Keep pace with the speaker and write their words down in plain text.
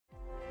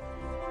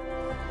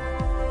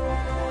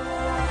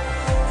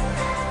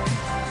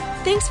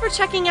Thanks for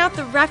checking out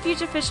the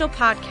Refuge Official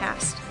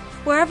Podcast.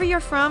 Wherever you're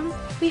from,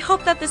 we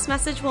hope that this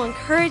message will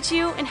encourage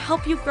you and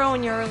help you grow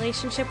in your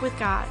relationship with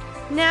God.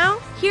 Now,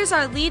 here's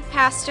our lead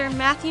pastor,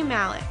 Matthew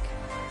Malik.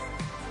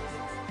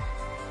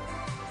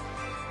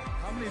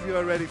 How many of you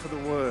are ready for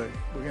the Word?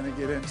 We're going to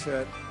get into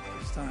it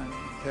this time,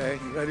 okay?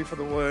 You ready for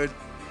the Word?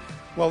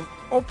 Well,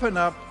 open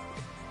up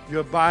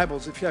your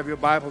Bibles. If you have your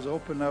Bibles,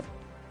 open up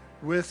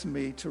with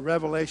me to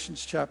Revelation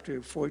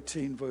chapter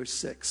 14, verse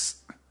 6.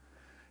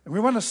 And we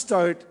want to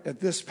start at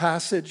this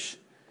passage.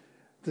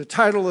 The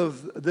title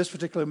of this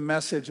particular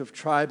message of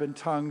Tribe and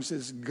Tongues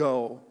is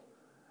Go.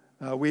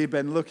 We've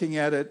been looking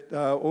at it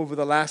over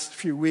the last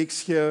few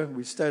weeks here.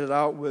 We started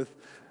out with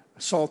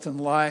salt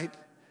and light,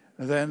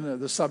 and then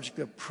the subject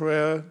of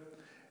prayer.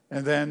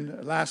 And then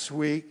last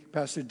week,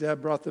 Pastor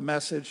Deb brought the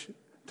message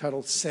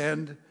titled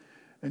Send.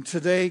 And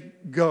today,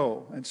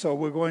 Go. And so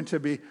we're going to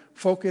be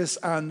focused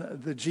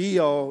on the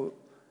G-O,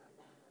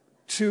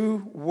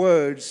 two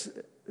words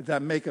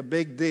that make a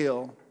big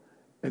deal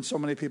in so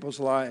many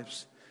people's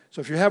lives. So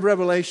if you have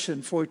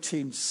Revelation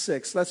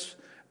 14:6, let's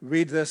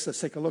read this. Let's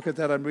take a look at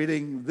that. I'm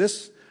reading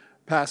this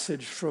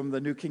passage from the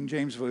New King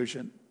James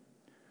Version.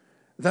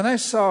 Then I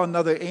saw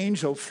another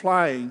angel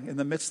flying in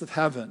the midst of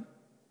heaven,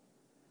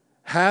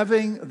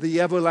 having the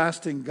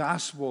everlasting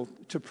gospel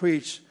to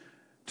preach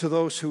to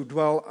those who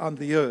dwell on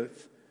the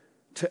earth,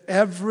 to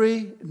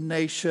every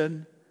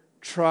nation,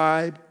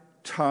 tribe,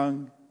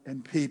 tongue,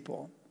 and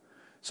people.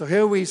 So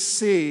here we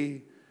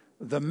see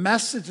the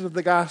message of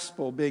the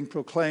gospel being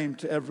proclaimed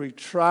to every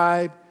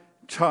tribe,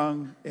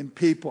 tongue, and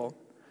people.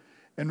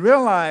 And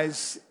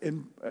realize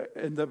in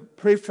the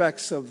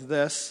prefix of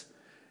this,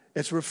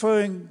 it's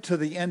referring to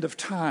the end of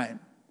time.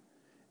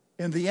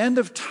 In the end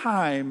of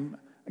time,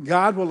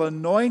 God will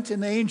anoint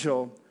an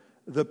angel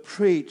to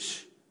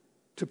preach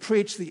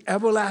the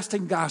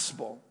everlasting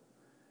gospel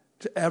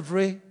to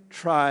every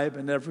tribe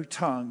and every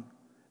tongue,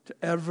 to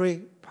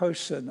every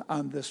person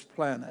on this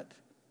planet.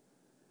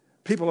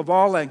 People of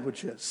all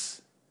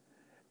languages.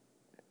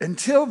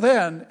 Until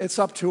then, it's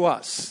up to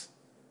us.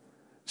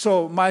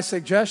 So my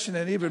suggestion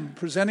in even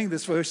presenting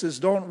this verse is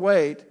don't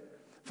wait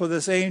for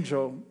this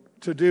angel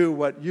to do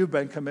what you've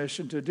been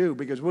commissioned to do,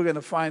 because we're going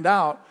to find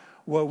out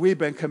what we've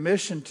been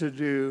commissioned to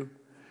do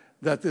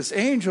that this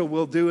angel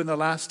will do in the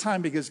last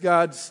time, because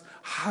God's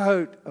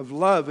heart of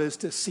love is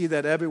to see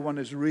that everyone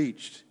is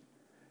reached.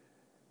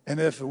 And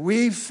if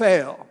we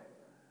fail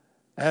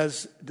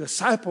as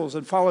disciples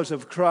and followers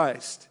of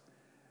Christ,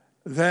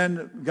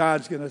 then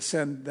God's going to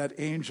send that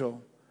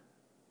angel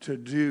to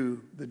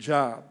do the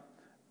job.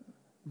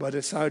 But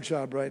it's our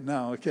job right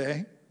now,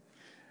 okay?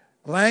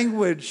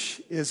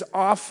 Language is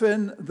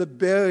often the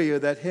barrier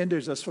that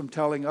hinders us from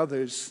telling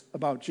others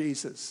about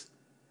Jesus.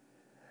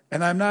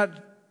 And I'm not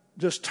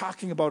just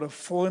talking about a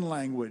foreign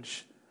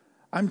language.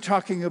 I'm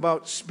talking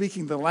about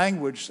speaking the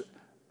language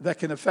that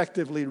can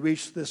effectively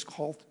reach this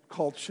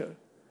culture.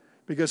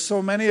 Because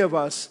so many of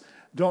us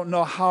don't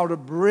know how to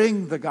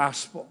bring the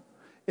gospel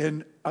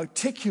and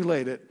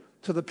articulate it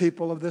to the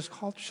people of this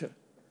culture.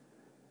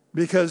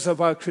 Because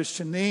of our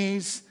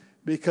Christianese,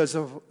 because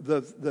of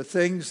the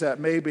things that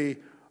maybe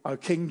are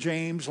King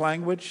James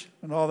language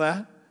and all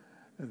that.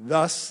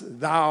 Thus,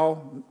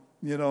 thou,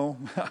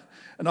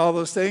 and all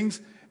those things.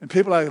 And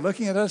people are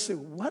looking at us and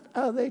say, what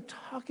are they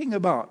talking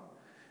about?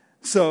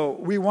 So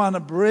we want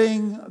to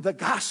bring the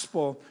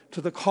gospel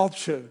to the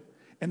culture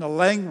in a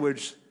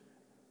language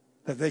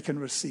that they can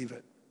receive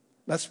it.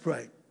 Let's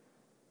pray.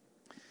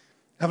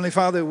 Heavenly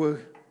Father, we're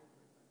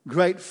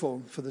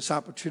grateful for this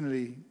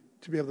opportunity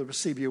to be able to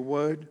receive your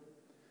word.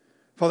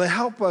 Father,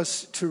 help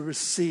us to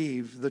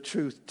receive the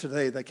truth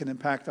today that can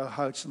impact our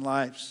hearts and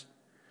lives.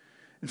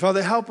 And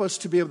Father, help us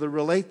to be able to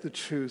relate the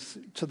truth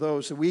to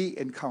those that we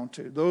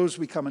encounter, those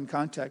we come in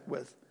contact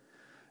with.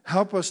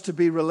 Help us to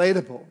be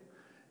relatable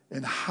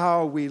in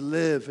how we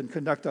live and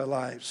conduct our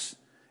lives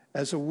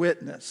as a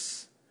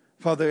witness.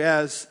 Father,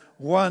 as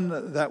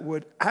one that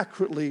would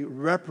accurately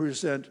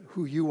represent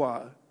who you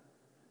are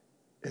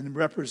and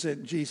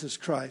represent Jesus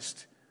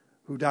Christ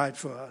who died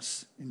for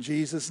us. In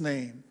Jesus'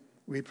 name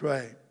we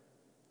pray.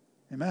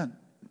 Amen.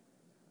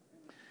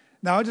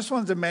 Now, I just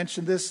wanted to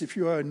mention this. If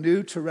you are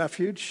new to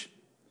Refuge,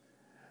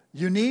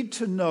 you need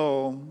to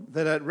know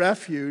that at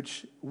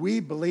Refuge, we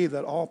believe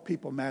that all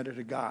people matter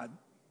to God.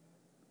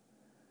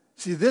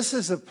 See, this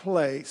is a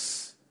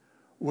place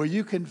where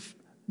you can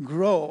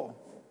grow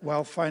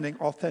while finding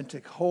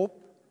authentic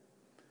hope,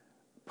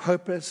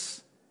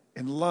 purpose,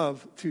 and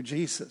love through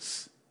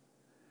Jesus.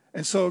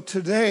 And so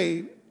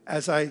today,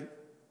 as I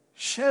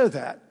share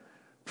that,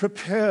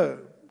 prepare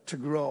to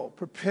grow,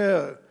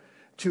 prepare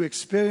to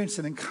experience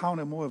and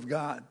encounter more of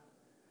God.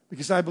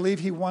 Because I believe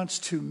he wants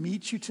to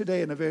meet you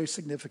today in a very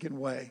significant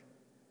way.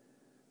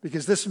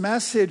 Because this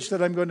message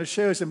that I'm going to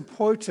share is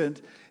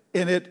important,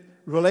 and it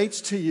relates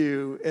to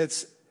you.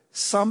 It's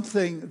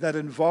something that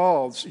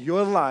involves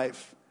your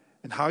life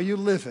and how you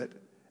live it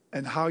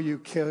and how you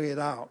carry it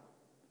out.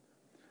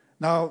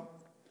 Now,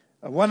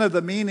 one of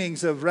the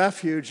meanings of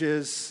refuge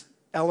is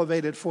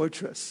elevated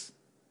fortress.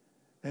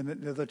 And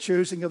the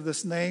choosing of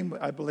this name,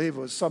 I believe,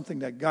 was something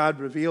that God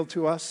revealed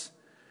to us.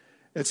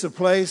 It's a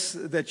place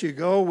that you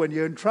go when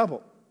you're in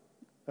trouble.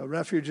 A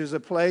refuge is a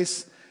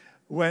place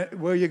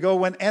where you go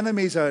when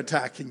enemies are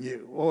attacking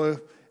you,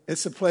 or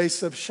it's a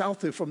place of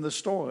shelter from the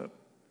storm.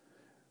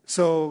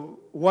 So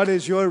what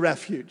is your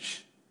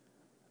refuge?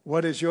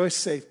 What is your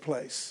safe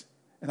place?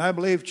 And I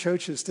believe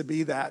church is to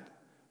be that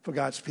for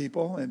God's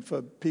people and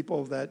for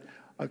people that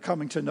are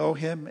coming to know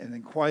him and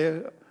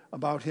inquire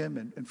about him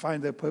and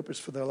find their purpose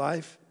for their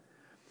life.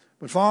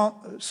 But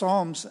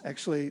Psalms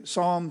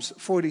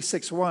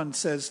 46:1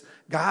 says,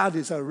 God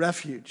is our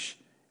refuge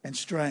and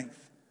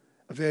strength,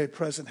 a very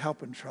present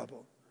help in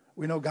trouble.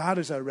 We know God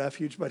is our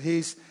refuge, but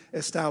he's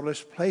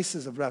established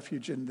places of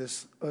refuge in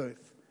this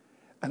earth.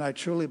 And I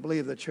truly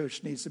believe the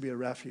church needs to be a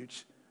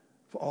refuge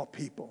for all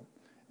people.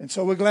 And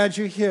so we're glad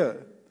you're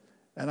here.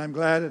 And I'm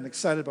glad and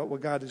excited about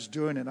what God is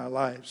doing in our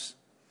lives.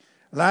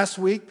 Last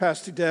week,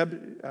 Pastor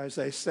Deb, as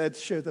I said,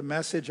 shared the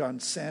message on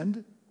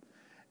send.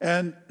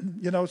 And,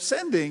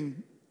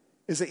 sending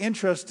is an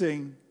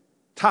interesting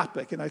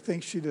topic. And I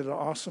think she did an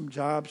awesome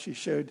job. She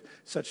showed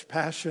such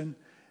passion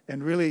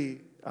and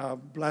really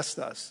blessed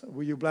us.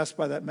 Were you blessed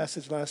by that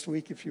message last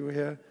week if you were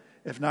here?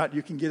 If not,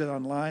 you can get it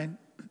online.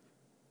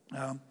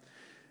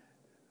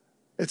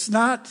 It's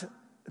not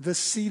the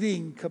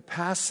seating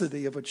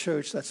capacity of a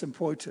church that's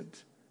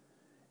important.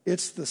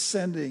 It's the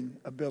sending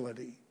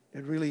ability.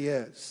 It really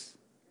is.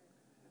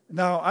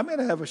 Now, I'm going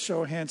to have a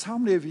show of hands. How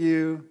many of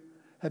you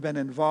have been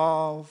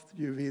involved?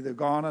 You've either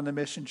gone on a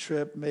mission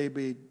trip,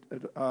 maybe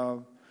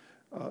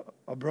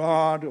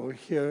abroad or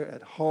here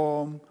at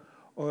home,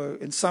 or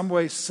in some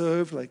way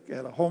served, like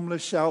at a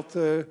homeless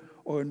shelter,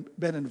 or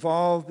been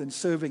involved in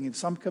serving in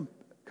some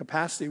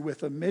capacity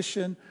with a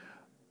mission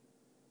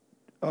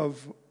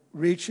of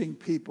reaching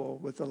people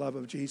with the love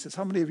of Jesus?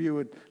 How many of you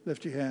would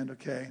lift your hand?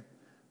 Okay.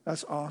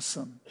 That's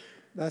awesome.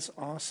 That's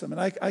awesome. And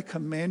I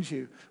commend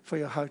you for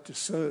your heart to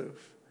serve.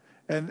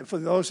 And for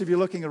those of you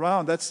looking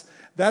around, that's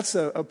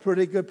a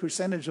pretty good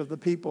percentage of the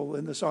people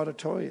in this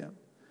auditorium.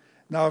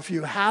 Now, if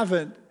you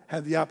haven't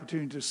had the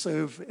opportunity to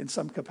serve in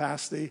some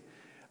capacity,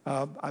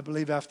 I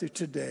believe after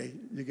today,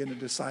 you're going to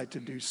decide to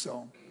do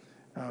so.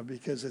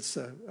 Because it's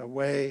a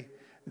way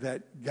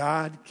that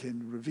God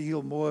can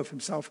reveal more of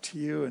himself to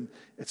you, and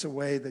it's a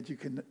way that you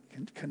can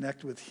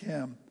connect with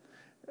him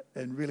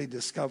and really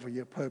discover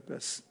your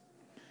purpose.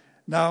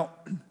 Now,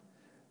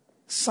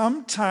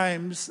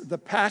 sometimes the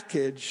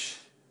package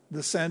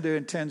the sender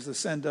intends to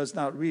send does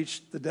not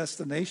reach the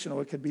destination,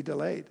 or it could be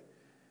delayed.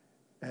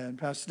 And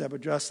Pastor Deb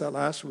addressed that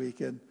last week.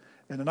 And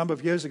a number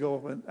of years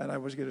ago, and I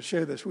was going to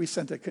share this, we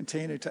sent a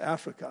container to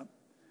Africa.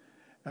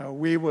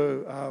 We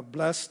were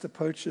blessed to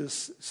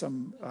purchase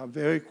some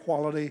very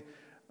quality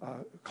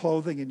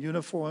clothing and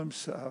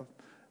uniforms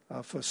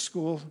for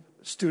school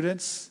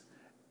students.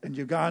 In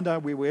Uganda,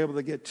 we were able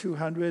to get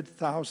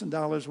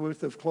 $200,000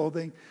 worth of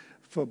clothing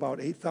for about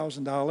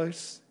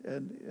 $8,000.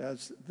 And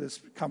as this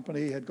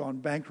company had gone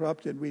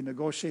bankrupt, and we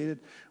negotiated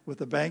with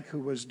the bank who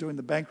was doing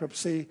the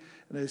bankruptcy,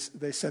 and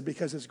they said,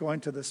 because it's going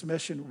to this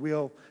mission,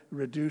 we'll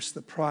reduce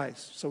the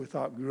price. So we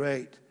thought,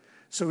 great.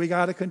 So we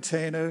got a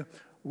container.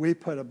 We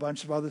put a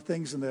bunch of other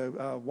things in there,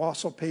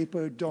 Wassel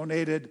paper,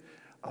 donated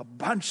a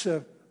bunch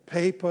of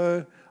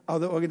paper.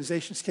 Other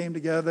organizations came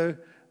together,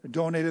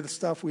 donated the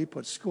stuff. We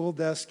put school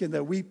desks in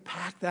there. We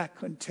packed that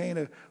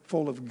container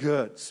full of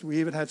goods. We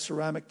even had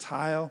ceramic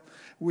tile.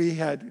 We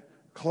had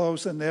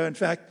clothes in there. In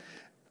fact,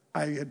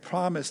 I had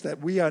promised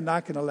that we are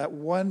not going to let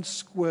 1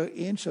 square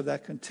inch of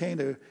that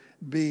container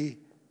be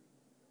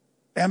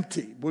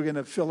empty. We're going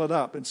to fill it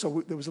up. And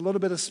so there was a little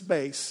bit of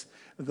space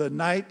the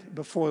night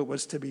before it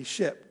was to be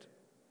shipped.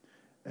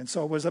 And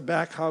so it was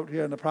back out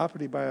here on the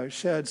property by our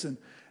sheds.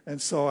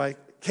 And so I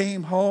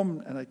came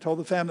home and I told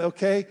the family,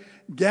 okay,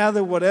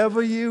 gather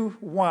whatever you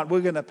want.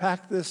 We're going to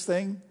pack this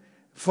thing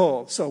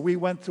full. So we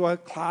went through our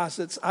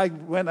closets. I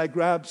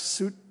grabbed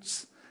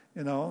suits.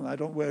 I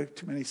don't wear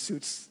too many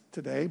suits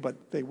today,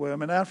 but they wear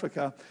them in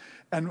Africa.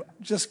 And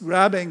just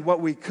grabbing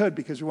what we could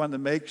because we wanted to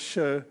make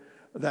sure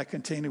that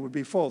container would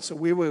be full. So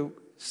we were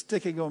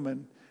sticking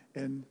them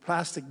in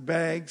plastic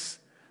bags.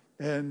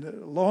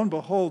 And lo and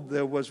behold,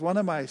 there was one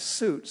of my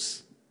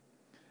suits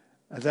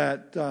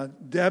that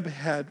Deb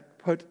had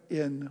put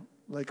in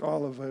like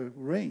all of her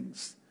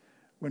rings.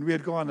 When we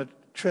would go on a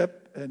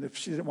trip, and if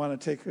she didn't want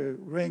to take her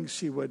rings,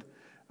 she would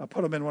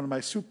put them in one of my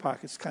suit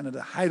pockets, kind of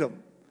to hide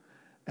them.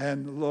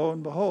 And lo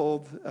and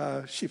behold,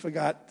 she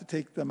forgot to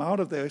take them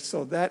out of there,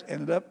 so that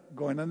ended up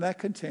going in that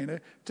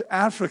container to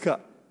Africa.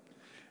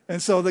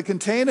 And so the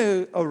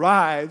container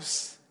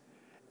arrives,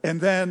 and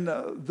then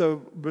the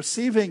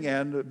receiving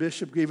end,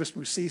 Bishop Grievous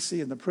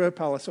Musisi and the prayer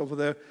palace over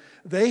there,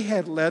 they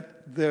had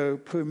let their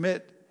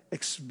permit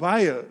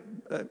expire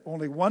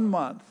only 1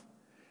 month.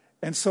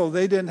 And so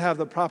they didn't have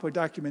the proper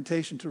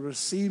documentation to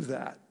receive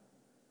that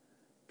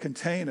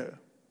container.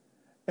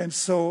 And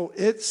so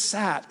it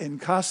sat in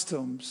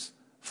customs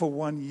for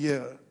 1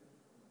 year.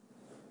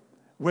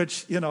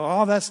 which,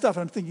 all that stuff.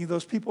 I'm thinking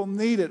those people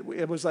need it.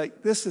 It was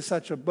like, this is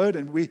such a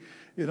burden.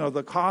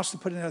 The cost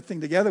of putting that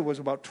thing together was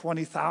about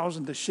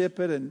 $20,000 to ship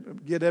it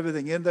and get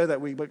everything in there that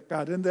we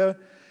got in there.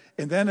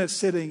 And then it's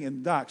sitting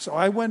in dock. So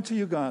I went to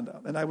Uganda,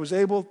 and I was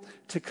able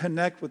to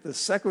connect with the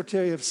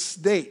Secretary of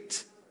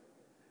State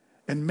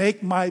and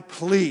make my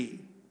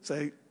plea.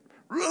 Say,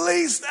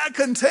 release that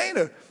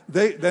container.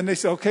 Then they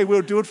said, okay,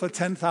 we'll do it for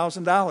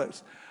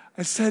 $10,000.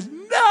 I said,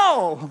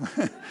 no.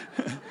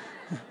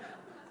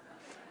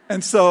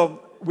 And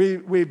so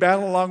we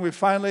battled along. We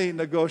finally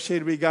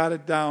negotiated. We got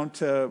it down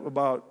to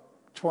about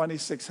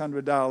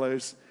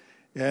 $2,600.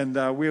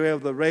 And we were able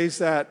to raise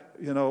that,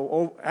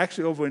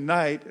 actually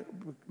overnight,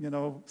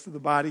 to the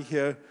body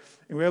here.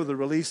 And we were able to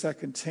release that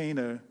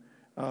container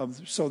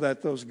so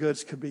that those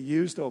goods could be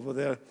used over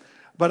there.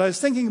 But I was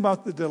thinking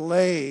about the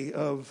delay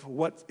of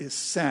what is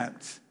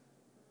sent.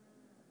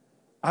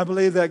 I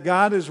believe that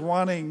God is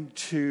wanting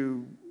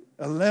to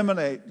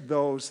eliminate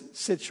those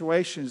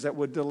situations that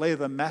would delay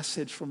the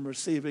message from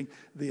receiving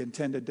the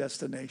intended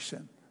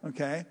destination.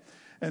 Okay?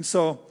 And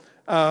so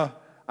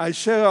I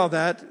share all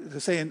that to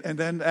say, and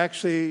then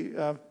actually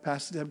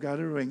Pastor Deb got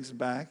her rings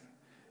back.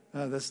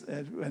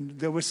 And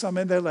there was some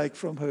in there like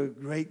from her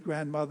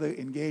great-grandmother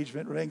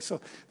engagement ring. So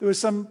there were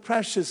some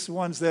precious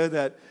ones there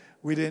that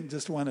we didn't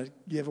just want to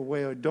give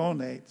away or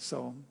donate.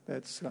 So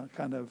that's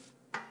kind of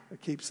a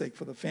keepsake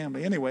for the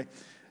family. Anyway,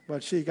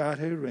 but she got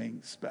her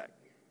rings back.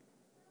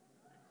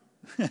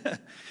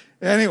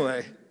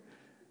 Anyway,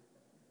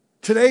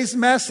 today's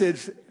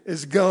message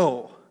is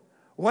go.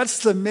 What's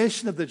the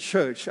mission of the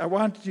church? I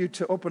want you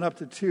to open up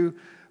to two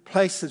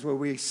places where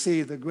we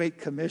see the Great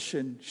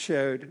Commission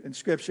shared in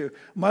Scripture.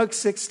 Mark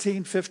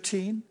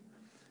 16:15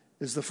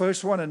 is the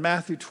first one, and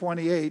Matthew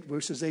 28,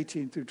 verses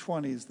 18 through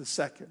 20 is the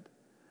second.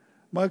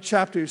 Mark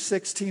chapter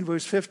 16,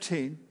 verse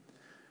 15,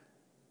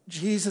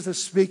 Jesus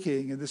is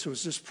speaking, and this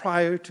was just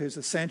prior to his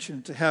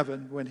ascension to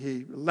heaven when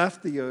he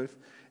left the earth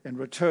and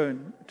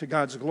returned to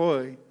God's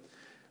glory.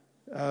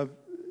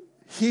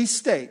 He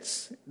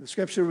states, the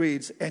Scripture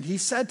reads, and he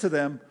said to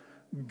them,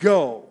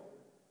 go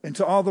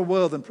into all the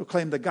world and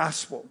proclaim the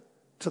gospel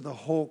to the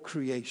whole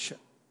creation.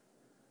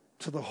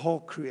 To the whole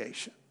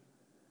creation.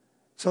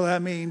 So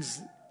that means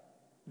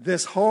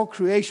this whole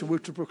creation we're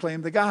to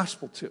proclaim the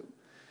gospel to.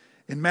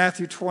 In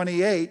Matthew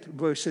 28,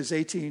 verses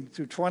 18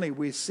 through 20,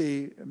 we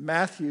see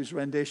Matthew's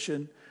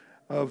rendition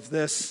of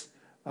this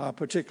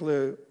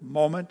particular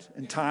moment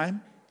in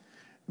time.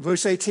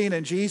 Verse 18,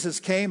 and Jesus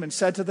came and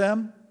said to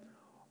them,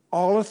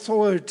 all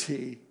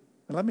authority,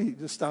 and let me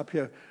just stop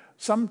here.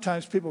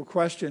 Sometimes people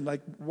question,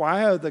 like,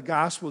 why are the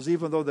Gospels,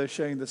 even though they're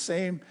sharing the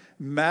same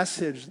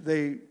message,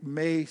 they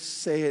may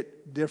say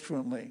it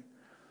differently?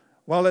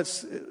 Well,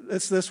 it's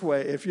this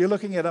way. If you're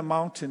looking at a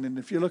mountain, and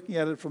if you're looking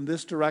at it from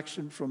this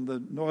direction, from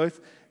the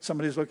north,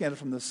 somebody's looking at it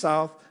from the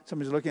south,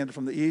 somebody's looking at it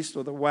from the east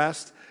or the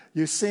west,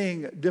 you're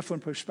seeing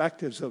different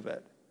perspectives of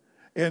it.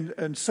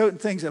 And certain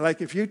things,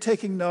 like if you're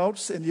taking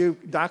notes and you're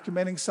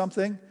documenting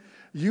something,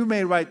 you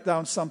may write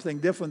down something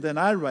different than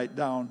I write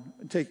down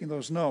in taking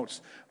those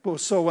notes. But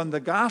so when the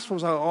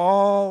Gospels are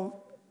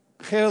all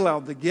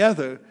parallel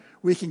together,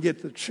 we can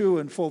get the true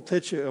and full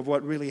picture of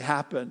what really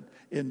happened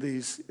in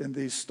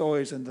these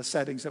stories and the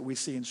settings that we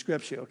see in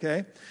Scripture,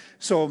 okay?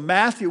 So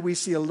Matthew, we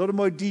see a little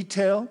more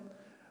detail,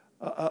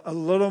 a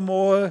little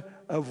more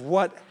of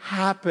what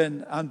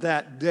happened on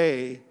that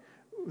day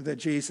that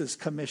Jesus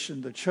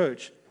commissioned the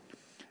church.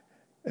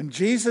 And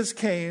Jesus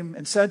came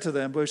and said to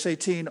them, verse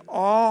 18,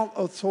 all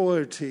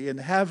authority in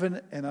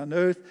heaven and on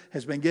earth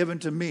has been given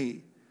to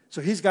me.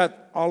 So he's got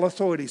all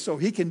authority, so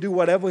he can do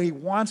whatever he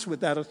wants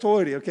with that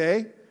authority,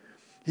 okay?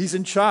 He's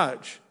in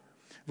charge.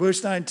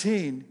 Verse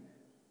 19,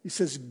 he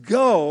says,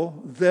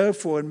 go,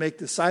 therefore, and make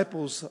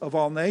disciples of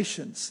all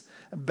nations,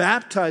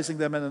 baptizing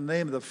them in the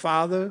name of the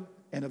Father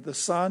and of the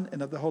Son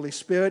and of the Holy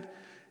Spirit.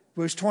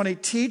 Verse 20,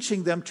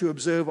 teaching them to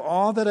observe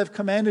all that I've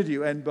commanded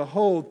you. And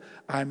behold,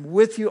 I'm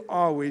with you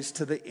always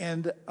to the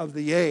end of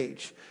the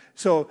age.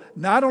 So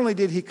not only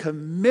did he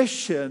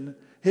commission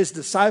his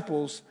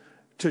disciples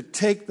to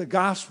take the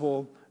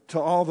gospel to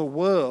all the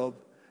world,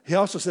 he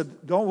also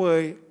said, don't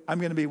worry, I'm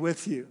going to be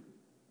with you.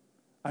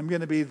 I'm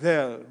going to be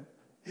there.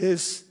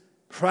 His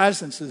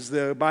presence is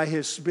there by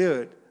his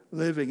Spirit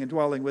living and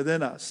dwelling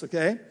within us,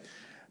 okay?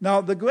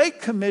 Now, the Great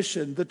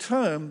Commission, the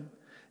term,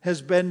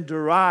 has been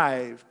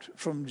derived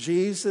from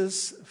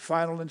Jesus'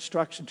 final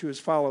instruction to his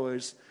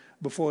followers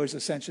before his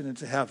ascension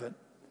into heaven.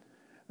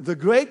 The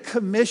Great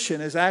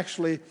Commission is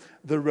actually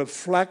the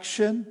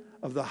reflection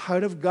of the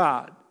heart of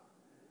God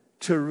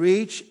to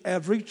reach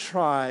every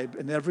tribe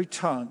and every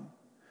tongue.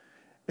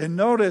 And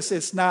notice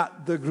it's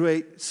not the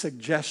Great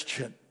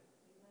Suggestion.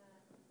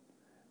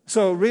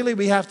 So really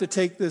we have to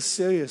take this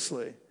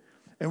seriously.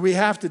 And we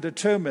have to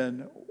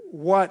determine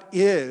what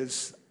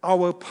is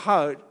our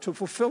part to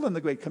fulfill in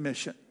the Great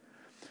Commission.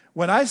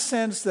 When I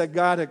sensed that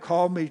God had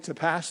called me to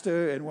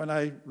pastor, and when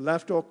I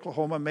left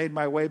Oklahoma, made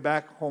my way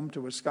back home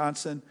to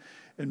Wisconsin,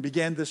 and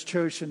began this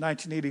church in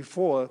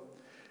 1984,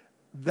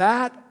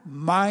 that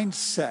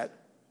mindset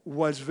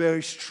was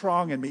very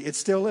strong in me. It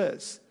still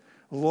is.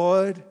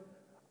 Lord,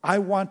 I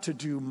want to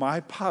do my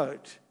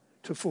part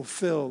to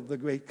fulfill the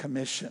Great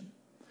Commission.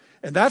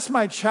 And that's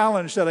my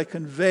challenge that I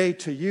convey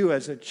to you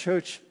as a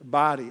church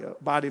body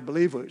of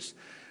believers.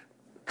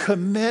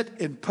 Commit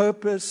in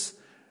purpose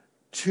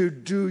to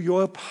do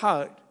your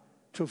part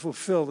to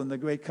fulfill in the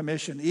Great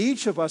Commission.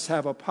 Each of us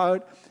have a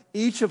part.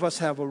 Each of us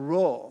have a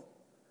role.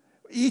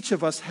 Each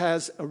of us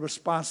has a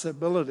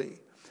responsibility.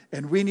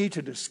 And we need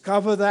to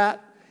discover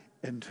that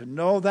and to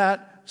know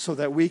that so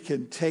that we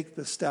can take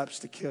the steps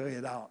to carry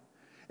it out.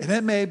 And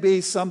it may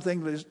be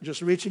something that's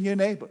just reaching your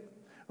neighbor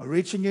or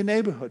reaching your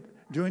neighborhood,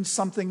 doing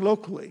something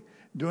locally,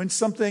 doing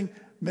something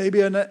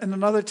maybe in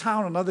another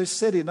town, another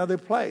city, another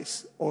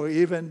place, or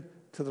even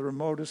to the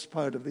remotest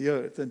part of the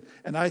earth.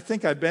 And I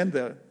think I've been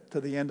there to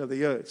the end of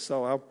the earth,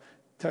 so I'll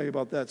tell you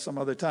about that some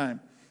other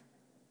time.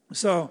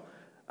 So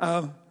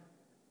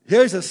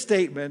here's a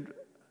statement,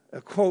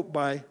 a quote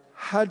by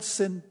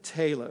Hudson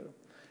Taylor.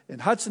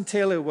 And Hudson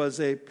Taylor was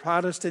a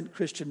Protestant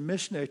Christian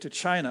missionary to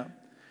China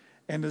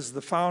and is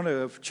the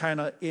founder of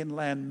China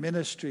Inland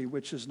Ministry,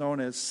 which is known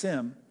as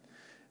SIM.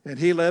 And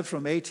he lived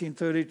from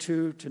 1832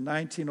 to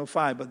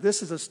 1905. But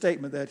this is a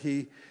statement that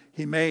he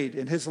made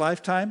in his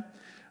lifetime.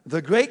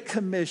 The Great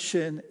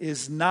Commission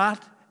is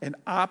not an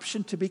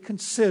option to be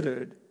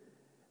considered.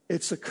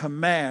 It's a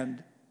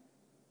command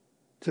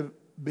to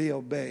be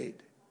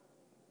obeyed.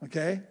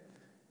 Okay?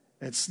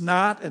 It's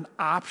not an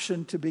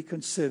option to be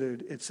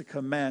considered. It's a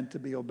command to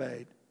be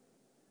obeyed.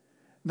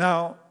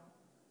 Now,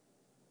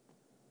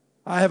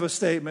 I have a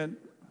statement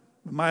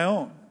of my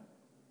own.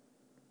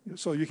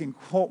 So you can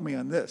quote me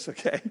on this,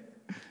 okay?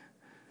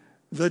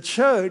 The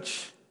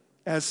church,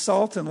 as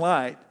salt and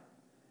light,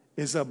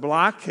 is a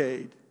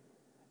blockade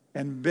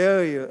and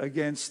barrier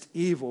against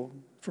evil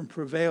from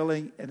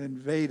prevailing and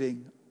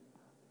invading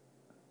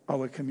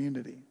our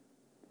community.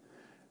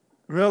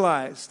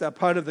 Realize that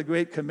part of the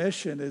Great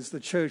Commission is the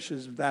church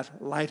is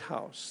that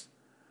lighthouse.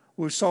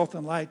 We're salt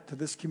and light to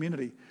this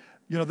community.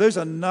 You know, there's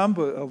a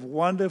number of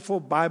wonderful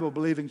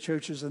Bible-believing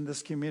churches in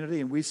this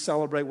community, and we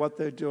celebrate what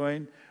they're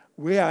doing.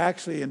 We are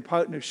actually in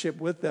partnership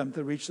with them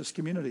to reach this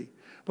community.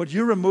 But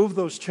you remove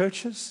those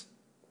churches,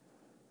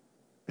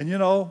 and you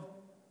know,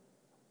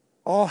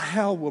 all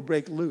hell will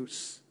break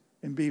loose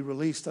and be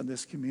released on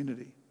this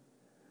community.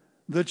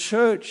 The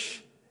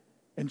church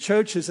and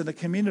churches in the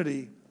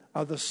community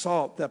are the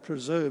salt that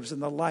preserves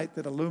and the light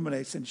that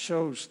illuminates and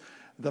shows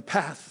the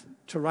path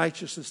to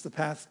righteousness, the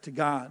path to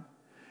God.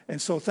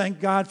 And so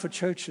thank God for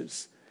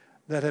churches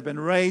that have been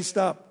raised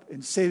up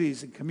in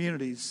cities and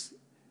communities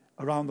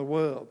around the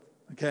world.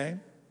 Okay?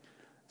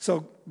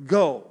 So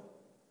go.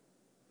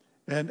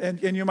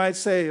 And you might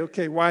say,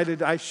 okay, why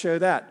did I share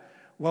that?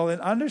 Well, in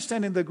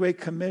understanding the Great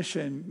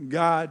Commission,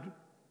 God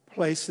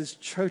places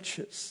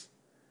churches.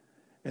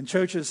 And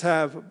churches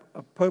have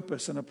a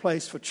purpose and a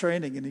place for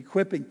training and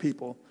equipping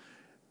people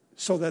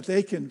so that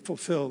they can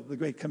fulfill the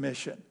Great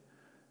Commission,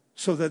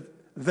 so that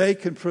they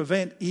can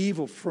prevent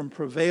evil from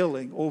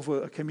prevailing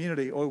over a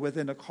community or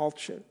within a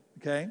culture.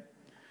 Okay?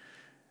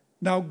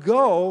 Now,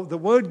 go, the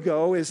word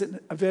go is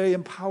a very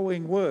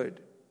empowering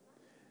word.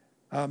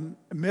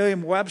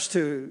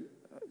 Merriam-Webster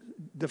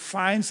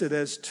defines it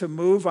as to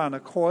move on a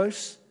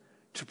course,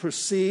 to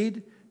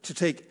proceed, to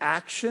take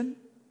action,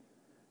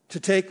 to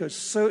take a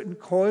certain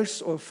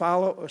course or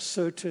follow a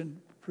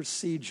certain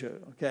procedure.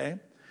 Okay?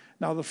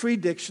 Now, the Free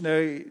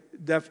Dictionary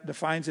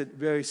defines it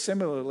very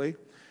similarly.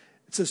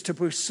 It says to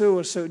pursue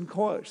a certain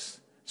course.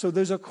 So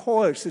there's a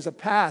course, there's a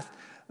path,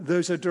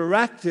 there's a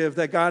directive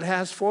that God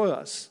has for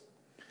us.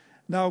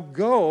 Now,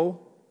 go,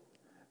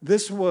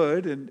 this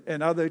word,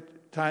 and other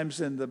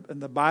times in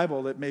the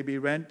Bible it may be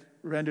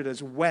rendered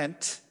as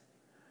went,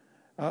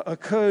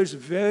 occurs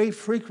very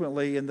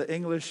frequently in the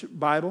English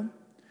Bible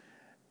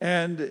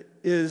and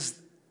is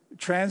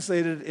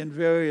translated in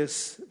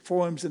various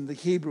forms in the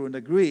Hebrew and the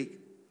Greek.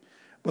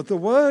 But the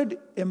word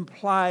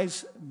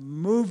implies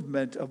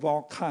movement of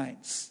all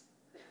kinds,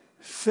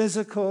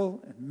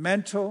 physical and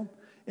mental,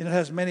 and it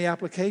has many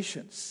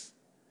applications.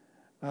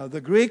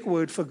 The Greek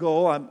word for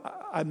go,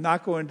 I'm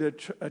not going to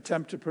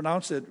attempt to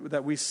pronounce it,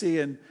 that we see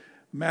in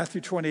Matthew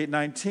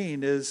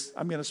 28:19 is,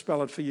 I'm going to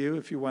spell it for you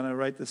if you want to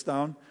write this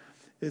down.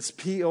 It's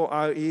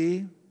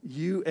Poreuamai.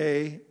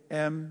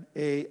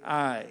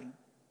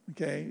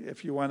 Okay,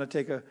 if you want to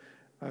take a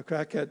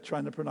crack at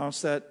trying to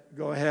pronounce that,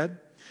 go ahead.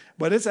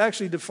 But it's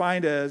actually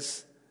defined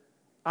as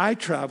I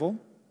travel.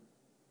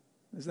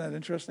 Isn't that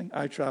interesting?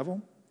 I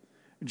travel.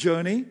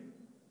 Journey,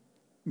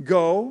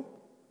 go,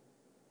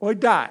 or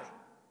die.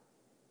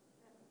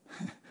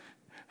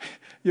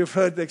 You've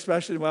heard the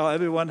expression, well,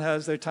 everyone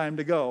has their time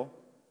to go.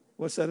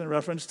 What's that in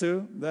reference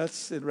to?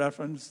 That's in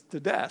reference to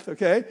death,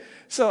 okay?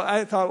 So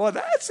I thought, well,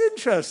 that's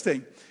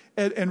interesting.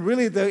 And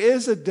really, there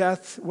is a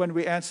death when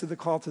we answer the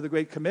call to the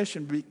Great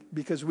Commission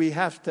because we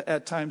have to,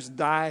 at times,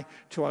 die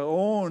to our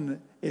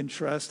own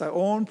interests, our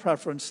own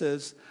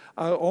preferences,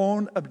 our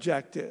own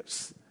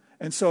objectives.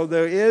 And so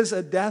there is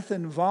a death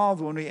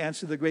involved when we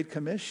answer the Great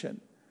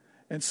Commission.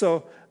 And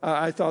so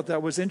I thought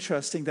that was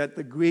interesting that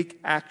the Greek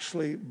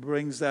actually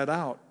brings that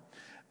out.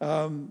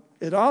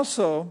 It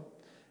also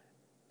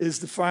is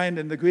defined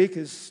in the Greek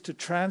as to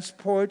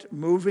transport,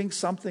 moving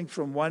something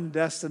from one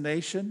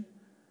destination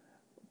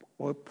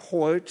or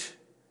port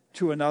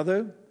to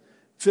another.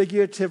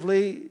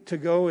 Figuratively, to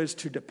go is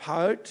to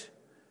depart,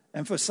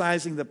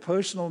 emphasizing the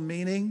personal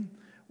meaning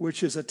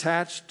which is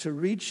attached to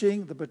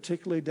reaching the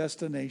particular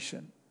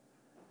destination.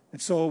 And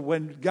so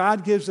when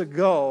God gives a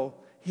go,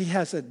 he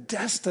has a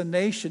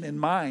destination in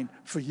mind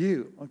for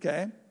you,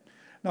 okay?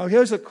 Now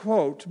here's a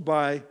quote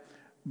by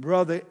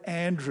Brother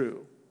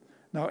Andrew.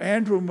 Now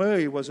Andrew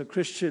Murray was a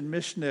Christian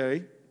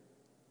missionary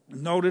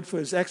noted for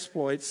his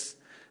exploits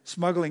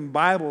smuggling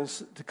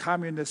Bibles to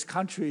communist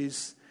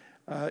countries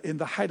in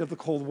the height of the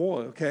Cold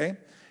War, okay?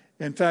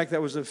 In fact,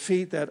 that was a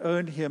feat that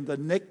earned him the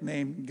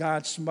nickname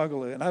God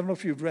Smuggler. And I don't know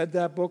if you've read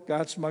that book,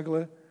 God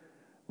Smuggler.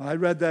 Well, I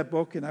read that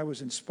book and I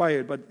was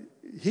inspired. But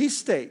he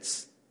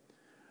states,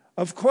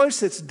 of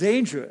course it's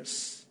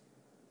dangerous,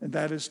 and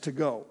that is to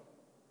go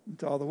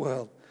into all the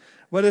world.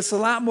 But it's a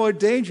lot more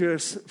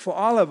dangerous for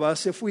all of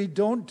us if we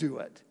don't do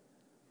it.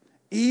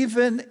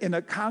 Even in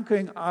a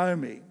conquering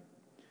army,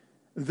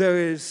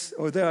 there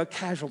are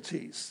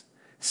casualties.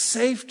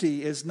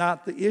 Safety is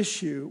not the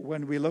issue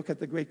when we look at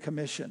the Great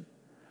Commission.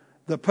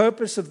 The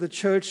purpose of the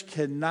church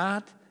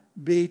cannot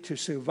be to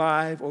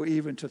survive or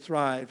even to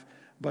thrive,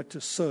 but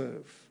to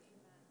serve.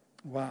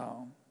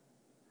 Wow.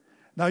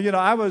 Now,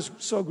 I was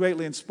so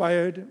greatly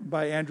inspired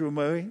by Andrew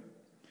Murray.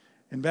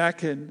 And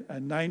back in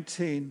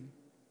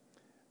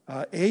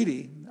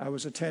 1980, I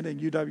was attending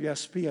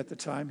UWSP at the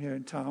time here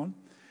in town.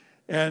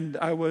 And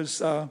I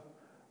was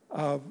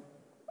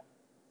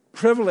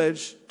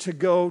privileged to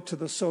go to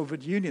the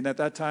Soviet Union. At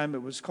that time,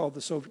 it was called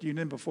the Soviet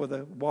Union before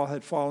the wall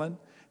had fallen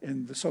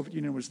and the Soviet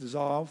Union was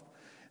dissolved.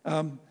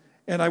 And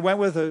I went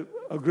with a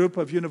group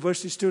of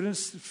university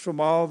students from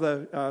all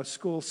the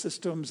school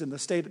systems in the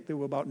state. There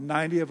were about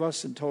 90 of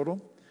us in total.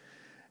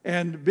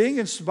 And being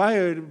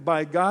inspired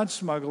by God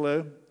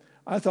Smuggler,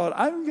 I thought,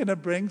 I'm going to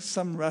bring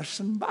some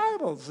Russian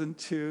Bibles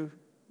into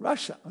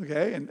Russia,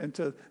 okay, and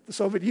into the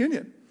Soviet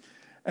Union.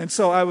 And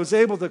so I was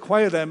able to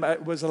acquire them.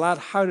 It was a lot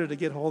harder to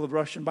get hold of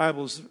Russian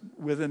Bibles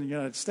within the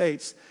United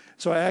States.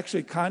 So I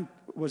actually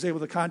was able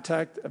to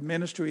contact a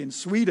ministry in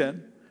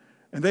Sweden,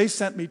 and they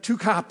sent me 2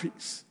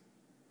 copies.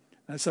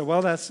 And I said,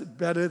 well, that's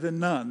better than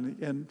none.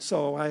 And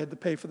so I had to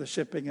pay for the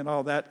shipping and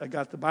all that. I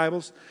got the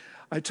Bibles.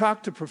 I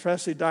talked to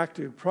Professor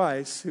Dr.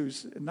 Price,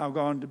 who's now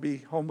gone to be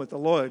home with the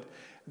Lord.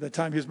 At the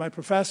time, he was my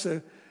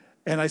professor.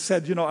 And I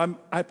said,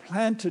 I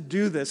plan to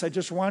do this. I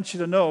just want you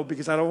to know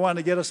because I don't want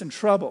to get us in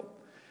trouble.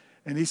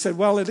 And he said,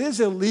 well, it is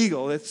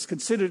illegal. It's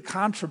considered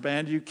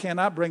contraband. You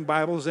cannot bring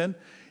Bibles in.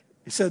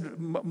 He said,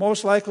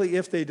 most likely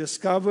if they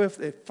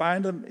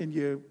find them in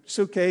your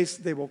suitcase,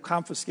 they will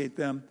confiscate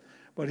them.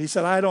 But he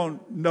said, I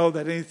don't know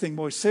that anything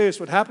more serious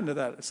would happen to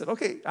that. I said,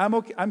 okay,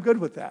 I'm good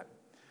with that.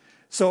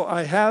 So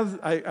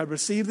I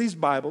received these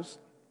Bibles.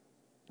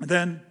 And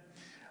then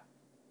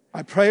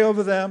I pray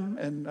over them,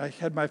 and I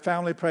had my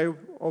family pray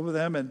over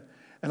them, and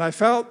I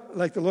felt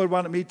like the Lord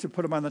wanted me to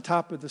put them on the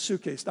top of the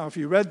suitcase. Now, if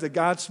you read The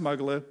God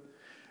Smuggler,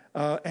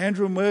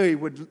 Andrew Murray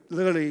would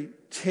literally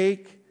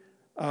take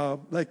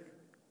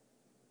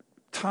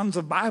tons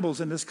of Bibles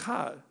in his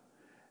car.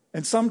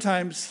 And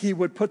sometimes he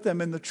would put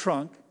them in the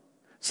trunk.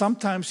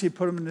 Sometimes he'd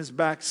put them in his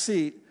back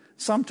seat.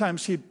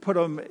 Sometimes he'd put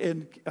them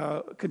in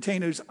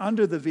containers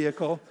under the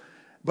vehicle.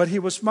 But he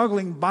was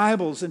smuggling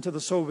Bibles into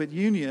the Soviet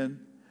Union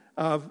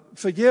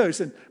for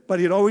years. But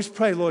he'd always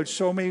pray, Lord,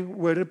 show me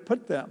where to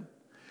put them.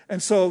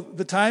 And so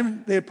the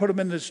time they had put them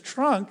in his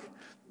trunk,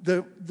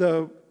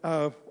 the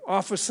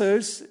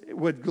officers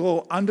would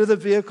go under the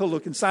vehicle,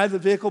 look inside the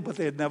vehicle, but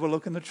they'd never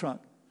look in the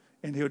trunk.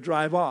 And he would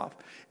drive off.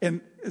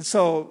 And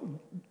so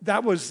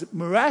that was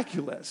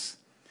miraculous.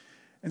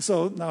 And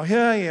so now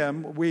here I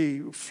am.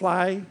 We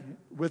fly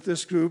with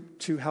this group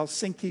to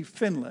Helsinki,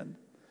 Finland.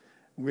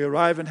 We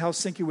arrive in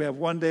Helsinki. We have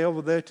one day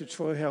over there to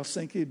tour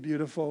Helsinki,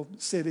 beautiful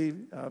city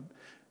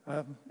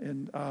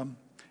in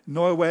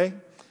Norway.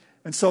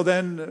 And so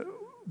then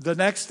the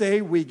next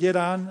day we get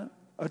on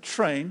a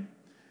train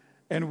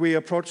and we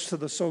approach to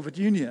the Soviet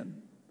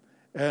Union.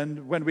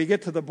 And when we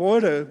get to the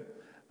border,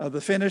 the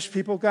Finnish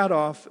people got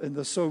off and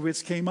the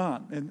Soviets came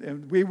on.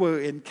 And we were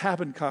in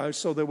cabin cars,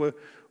 so there were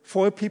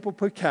 4 people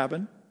per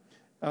cabin.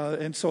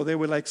 And so they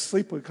were like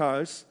sleeper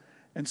cars.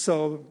 And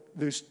so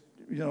there's,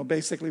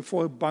 basically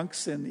 4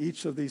 bunks in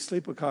each of these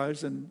sleeper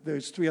cars. And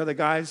there's 3 other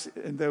guys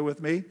in there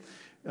with me,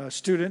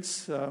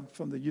 students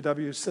from the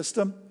UW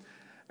system.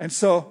 And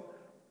so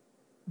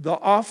the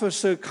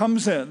officer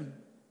comes in,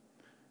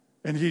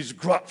 and he's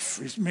gruff,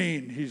 he's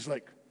mean, he's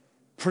like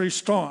pretty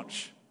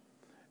staunch.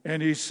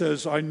 And he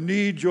says, I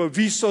need your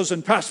visas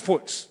and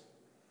passports.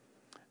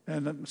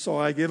 And so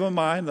I give him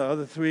mine, the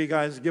other 3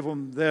 guys give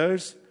him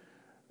theirs.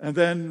 And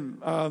then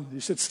he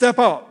said, step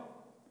out.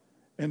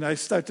 And I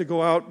start to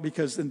go out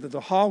because into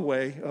the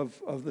hallway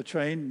of the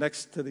train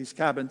next to these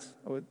cabins.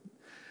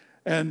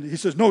 And he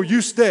says, no,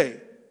 you stay.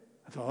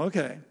 I thought,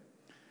 okay.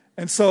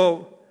 And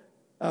so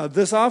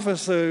this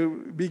officer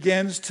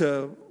begins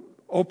to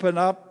open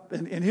up.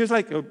 And he was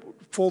like a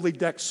fully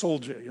decked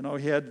soldier.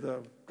 He had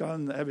the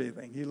gun and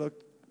everything. He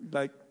looked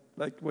like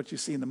what you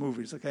see in the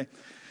movies, okay?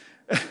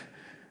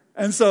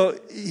 And so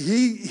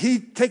he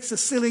takes the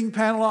ceiling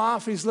panel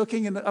off. He's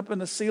looking up in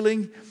the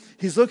ceiling.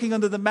 He's looking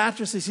under the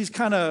mattresses. He's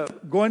kind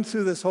of going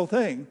through this whole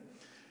thing.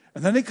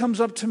 And then he comes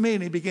up to me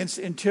and he begins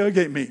to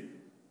interrogate me.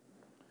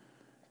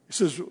 He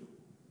says,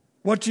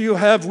 what do you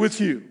have with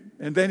you?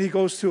 And then he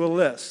goes through a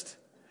list.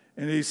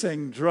 And he's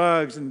saying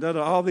drugs and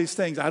all these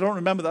things. I don't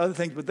remember the other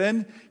things. But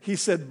then he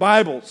said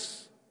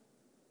Bibles.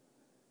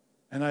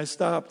 And I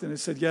stopped and he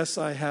said, yes,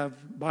 I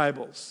have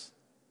Bibles.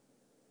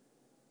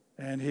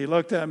 And he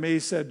looked at me. He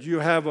said, do you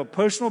have a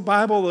personal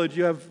Bible or do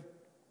you have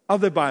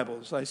other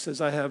Bibles? I says,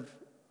 I have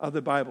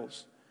other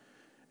Bibles.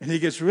 And he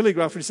gets really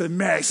gruff and he said,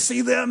 may I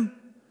see them?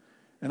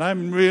 And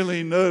I'm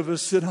really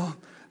nervous, I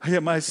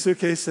get my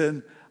suitcase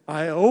and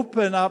I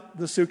open up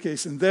the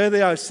suitcase and there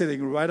they are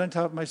sitting right on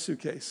top of my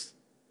suitcase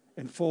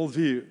in full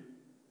view.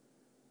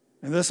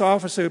 And this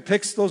officer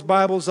picks those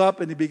Bibles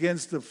up and he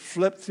begins to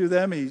flip through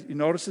them. He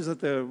notices that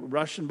they're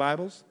Russian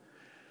Bibles.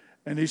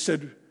 And he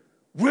said,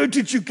 where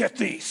did you get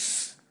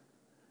these?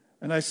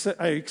 And I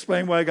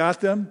explained where I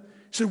got them.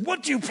 He said,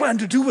 what do you plan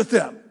to do with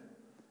them?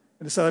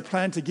 And he said, I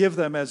plan to give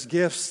them as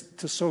gifts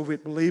to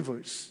Soviet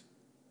believers.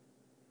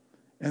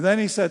 And then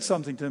he said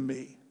something to me.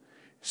 He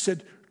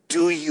said,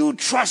 do you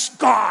trust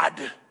God?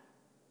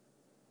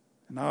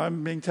 And now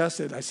I'm being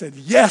tested. I said,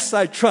 yes,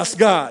 I trust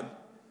God.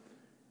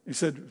 He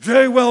said,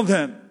 very well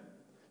then.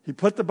 He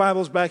put the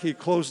Bibles back. He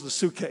closed the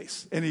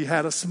suitcase. And he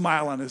had a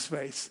smile on his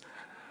face.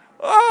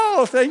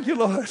 Oh, thank you,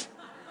 Lord.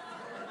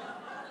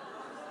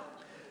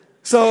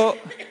 So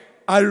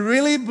I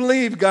really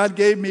believe God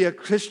gave me a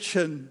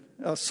Christian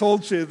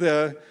soldier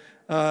there.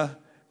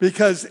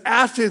 Because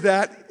after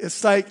that,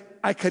 it's like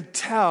I could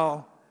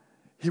tell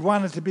he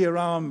wanted to be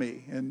around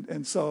me,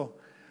 and so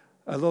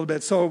a little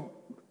bit. So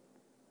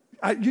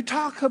you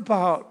talk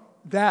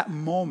about that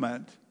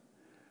moment,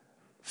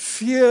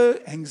 fear,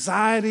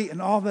 anxiety,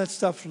 and all that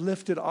stuff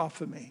lifted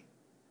off of me.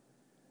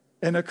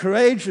 And a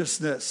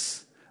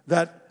courageousness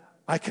that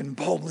I can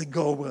boldly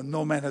go where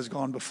no man has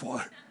gone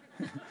before.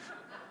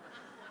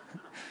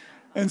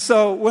 And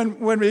so when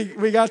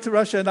we got to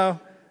Russia, now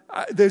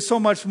there's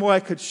so much more I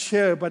could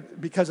share, but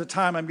because of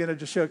time, I'm going to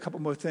just share a couple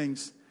more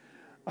things.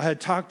 I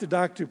had talked to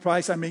Dr.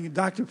 Price.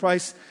 Dr.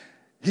 Price,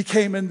 he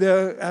came in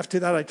there after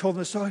that. I told him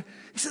the story.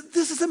 He said,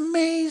 this is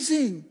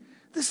amazing.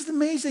 This is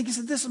amazing. He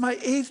said, this is my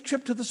 8th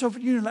trip to the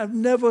Soviet Union. I've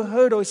never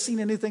heard or seen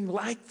anything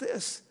like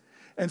this.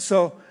 And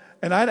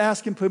I'd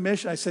asked him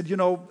permission. I said,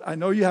 I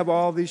know you have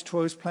all these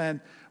tours planned,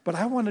 but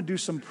I want to do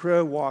some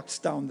prayer walks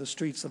down the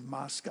streets of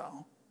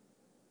Moscow.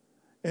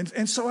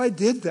 And so I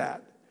did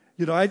that.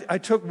 I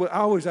took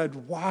hours, I'd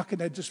walk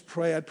and I'd just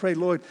pray. I'd pray,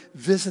 Lord,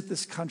 visit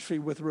this country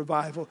with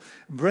revival.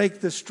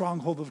 Break this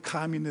stronghold of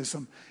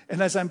communism.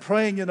 And as I'm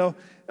praying, there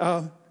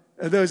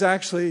was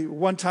actually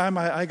one time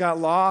I got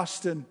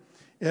lost and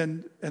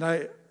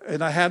I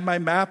had my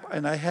map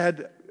and I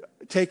had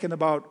taken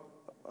about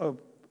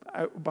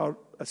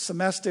a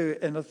semester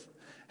and a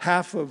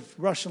half of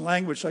Russian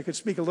language, so I could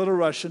speak a little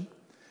Russian.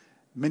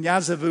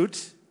 Меня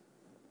зовут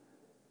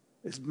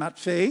is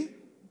Matvey.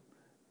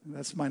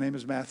 My name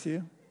is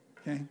Matthew.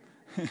 Okay.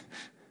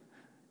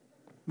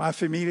 My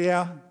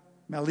familia,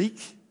 Malik.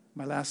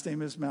 My last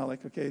name is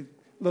Malik. Okay,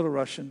 little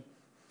Russian.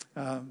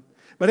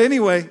 But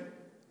anyway,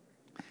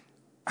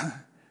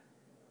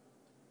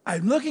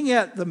 I'm looking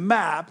at the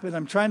map and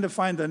I'm trying to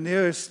find the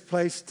nearest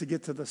place to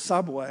get to the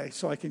subway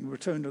so I can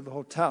return to the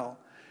hotel.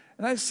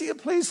 And I see a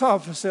police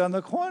officer on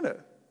the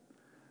corner.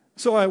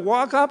 So I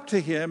walk up to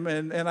him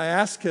and I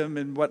ask him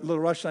in what little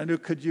Russian I knew,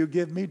 could you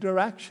give me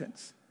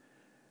directions?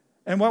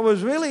 And what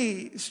was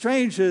really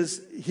strange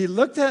is he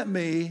looked at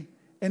me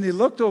and he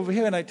looked over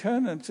here and I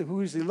turned and said,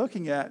 who is he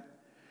looking at?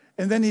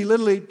 And then he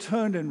literally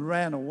turned and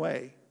ran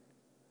away.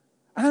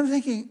 And I'm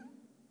thinking,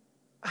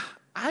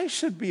 I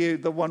should be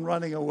the one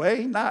running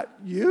away, not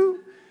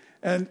you.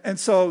 And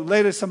so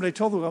later somebody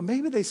told me, well,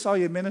 maybe they saw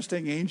you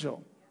ministering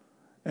angel.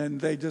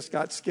 And they just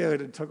got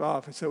scared and took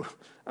off. I said,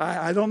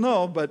 I don't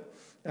know, but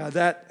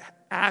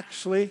that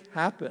actually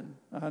happened,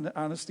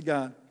 honest to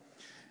God.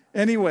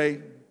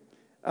 Anyway,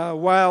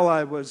 while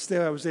I was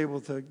there, I was able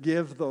to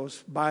give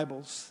those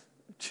Bibles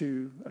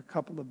to a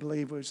couple of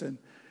believers,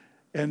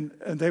 and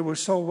they were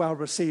so well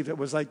received. It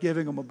was like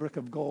giving them a brick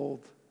of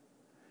gold.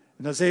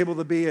 And I was able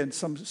to be in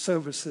some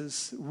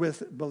services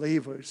with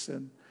believers,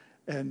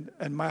 and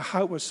my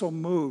heart was so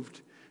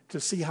moved to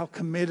see how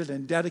committed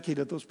and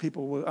dedicated those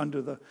people were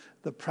under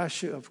the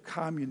pressure of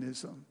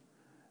communism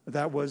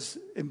that was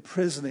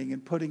imprisoning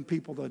and putting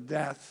people to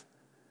death.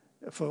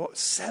 For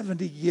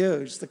 70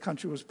 years, the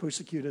country was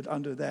persecuted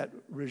under that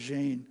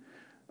regime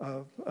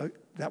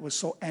that was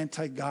so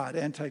anti-God,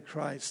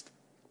 anti-Christ.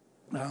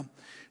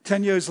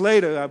 10 years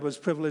later, I was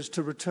privileged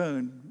to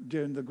return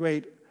during the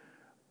Great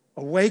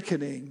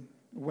Awakening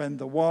when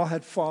the wall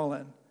had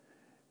fallen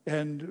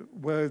and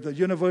where the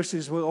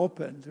universities were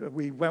opened.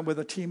 We went with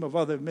a team of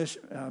other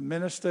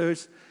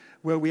ministers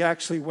where we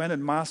actually went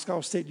in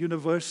Moscow State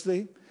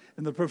University,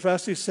 and the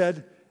professor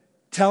said,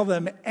 tell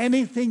them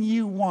anything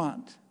you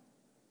want.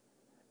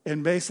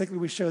 And basically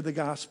we shared the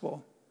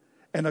gospel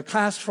And a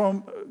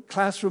classroom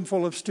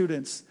full of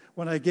students,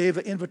 when I gave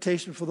an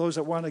invitation for those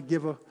that want to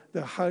give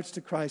their hearts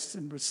to Christ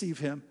and receive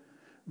him,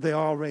 they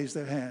all raised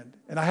their hand.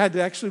 And I had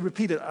to actually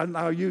repeat it.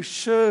 Are you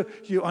sure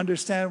you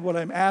understand what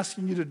I'm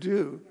asking you to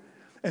do?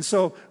 And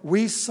so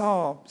we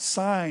saw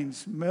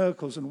signs,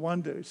 miracles, and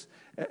wonders.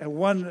 And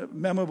one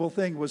memorable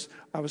thing was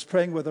I was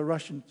praying with a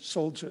Russian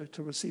soldier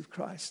to receive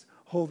Christ,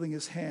 holding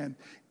his hands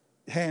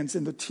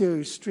and the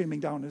tears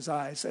streaming down his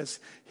eyes as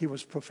he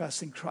was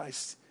professing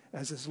Christ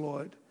as his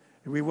Lord.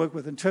 And we worked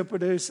with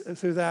interpreters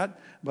through that,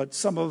 but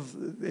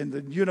in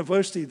the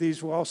university,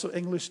 these were also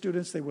English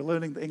students. They were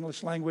learning the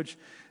English language,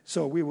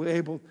 so we were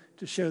able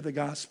to share the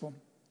gospel.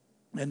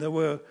 And there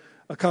were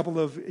a couple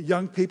of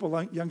young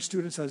people, young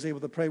students I was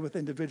able to pray with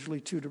individually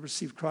too to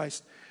receive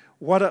Christ.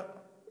 What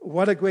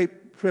a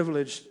great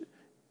privilege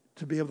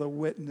to be able to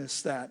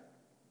witness that.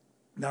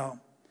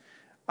 Now,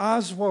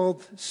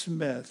 Oswald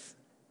Smith,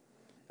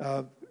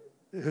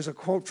 here's a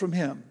quote from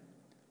him.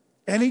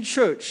 Any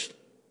church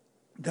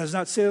that is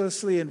not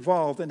seriously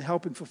involved in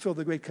helping fulfill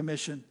the Great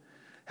Commission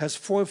has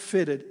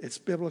forfeited its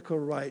biblical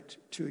right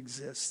to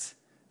exist.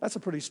 That's a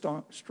pretty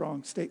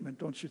strong statement,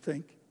 don't you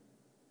think?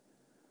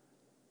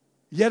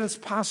 Yet it's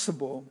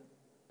possible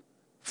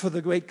for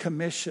the Great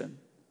Commission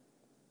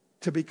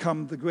to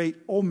become the Great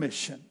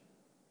Omission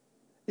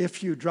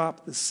if you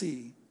drop the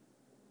C.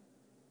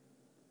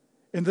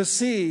 And the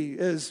C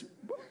is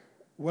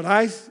what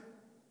I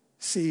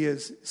see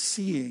as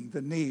seeing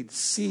the need,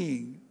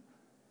 seeing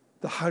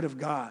the heart of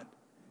God,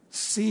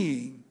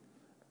 seeing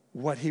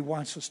what he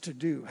wants us to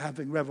do,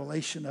 having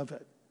revelation of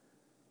it.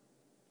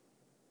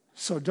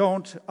 So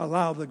don't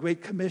allow the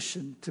Great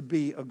Commission to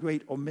be a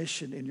great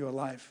omission in your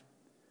life.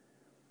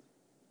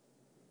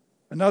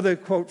 Another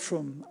quote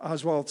from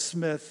Oswald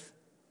Smith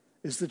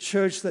is, the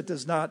church that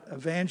does not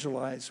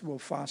evangelize will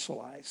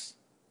fossilize.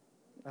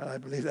 I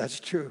believe that's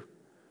true.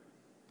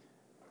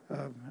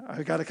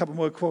 I got a couple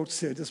more quotes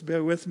here. Just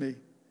bear with me.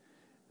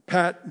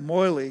 Pat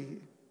Morley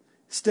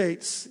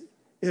states,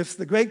 if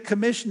the Great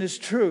Commission is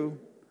true,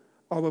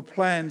 our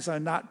plans are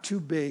not too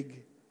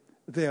big,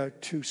 they are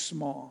too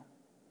small.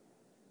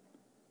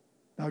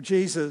 Now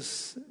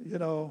Jesus,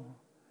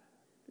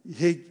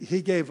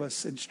 he gave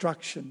us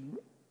instruction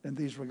in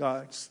these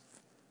regards.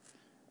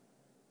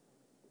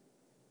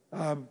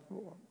 The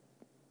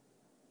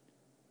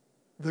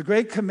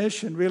Great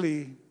Commission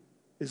really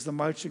is the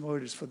marching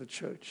orders for the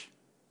church.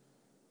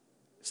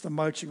 It's the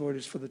marching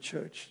orders for the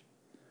church.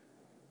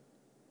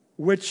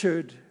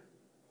 Richard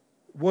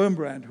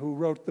Wurmbrand, who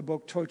wrote the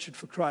book Tortured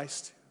for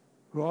Christ,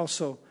 who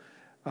also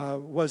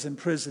was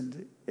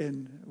imprisoned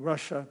in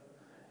Russia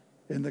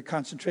in the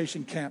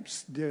concentration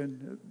camps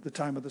during the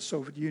time of the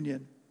Soviet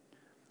Union.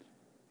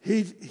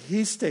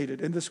 He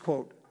stated in this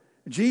quote,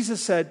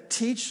 Jesus said,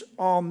 teach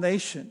all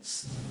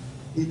nations.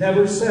 He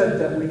never said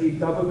that we need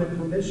government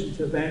permission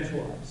to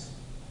evangelize.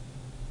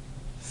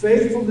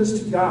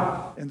 Faithfulness to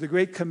God and the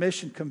Great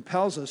Commission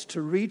compels us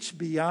to reach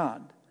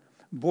beyond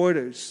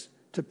borders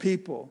to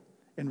people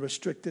in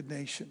restricted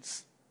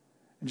nations.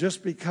 And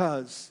just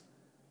because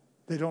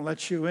they don't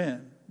let you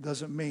in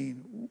doesn't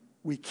mean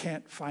we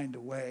can't find a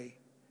way.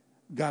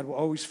 God will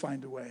always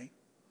find a way.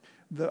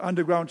 The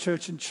underground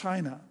church in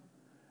China,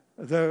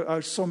 there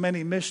are so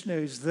many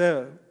missionaries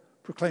there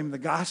proclaiming the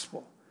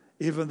gospel,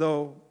 even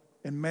though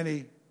in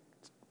many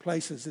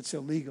places it's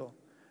illegal.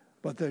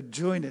 But they're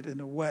doing it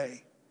in a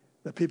way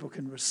that people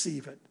can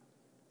receive it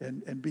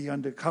and be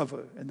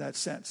undercover in that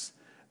sense.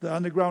 The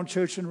underground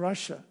church in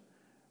Russia,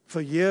 for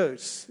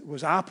years,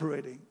 was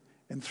operating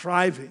and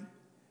thriving,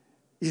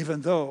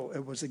 even though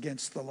it was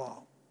against the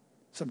law.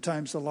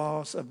 Sometimes the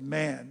laws of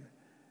man,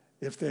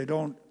 if they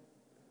don't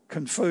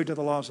confer to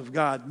the laws of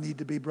God, need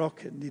to be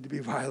broken, need to be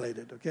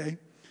violated, okay?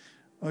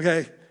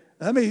 Okay,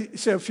 let me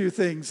share a few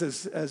things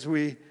as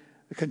we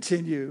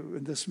continue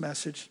in this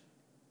message.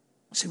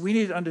 See, we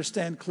need to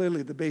understand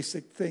clearly the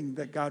basic thing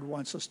that God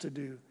wants us to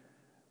do.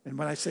 And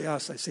when I say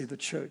us, I say the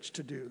church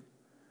to do.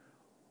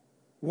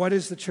 What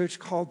is the church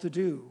called to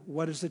do?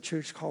 What is the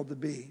church called to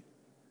be?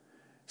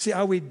 See,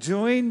 are we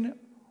doing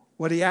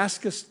what he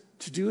asks us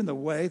to do in the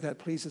way that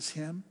pleases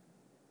him?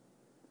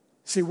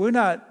 See, we're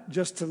not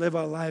just to live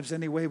our lives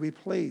any way we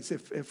please.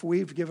 If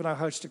we've given our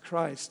hearts to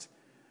Christ,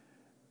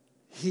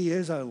 he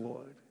is our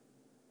Lord.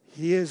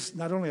 He is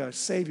not only our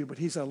Savior, but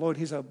he's our Lord.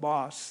 He's our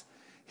boss.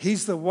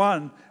 He's the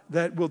one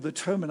that will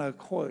determine our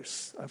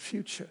course, our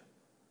future.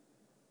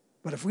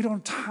 But if we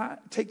don't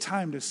take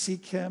time to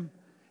seek him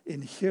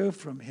and hear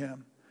from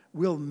him,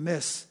 we'll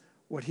miss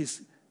what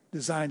he's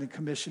designed and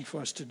commissioned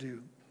for us to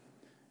do.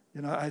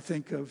 I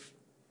think of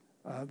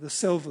the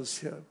Silvas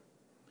here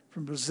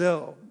from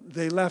Brazil.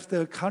 They left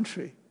their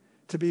country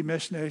to be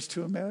missionaries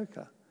to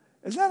America.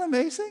 Isn't that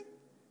amazing?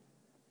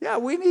 Yeah,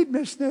 we need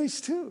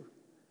missionaries too.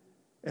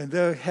 And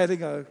they're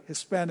heading a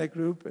Hispanic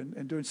group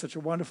and doing such a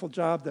wonderful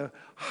job. Their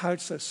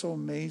hearts are so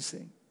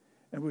amazing.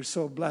 And we're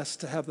so blessed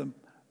to have them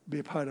be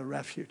a part of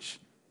Refuge.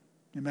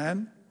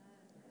 Amen?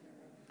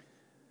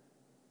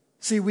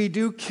 See, we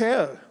do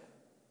care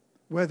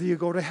whether you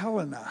go to hell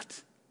or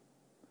not.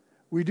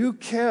 We do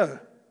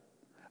care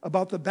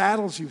about the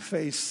battles you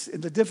face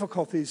and the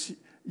difficulties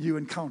you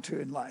encounter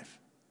in life.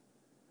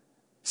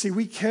 See,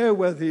 we care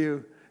whether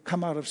you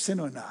come out of sin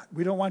or not.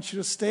 We don't want you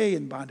to stay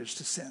in bondage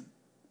to sin.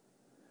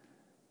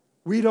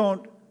 We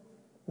don't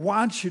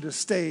want you to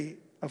stay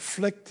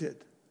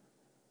afflicted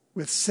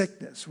with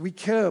sickness. We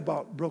care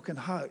about broken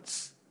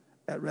hearts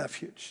at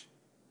Refuge.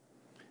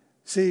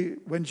 See,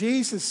 when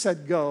Jesus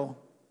said go,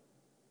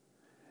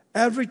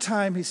 every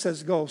time he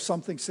says go,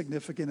 something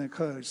significant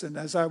occurs. And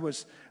as I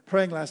was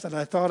praying last night,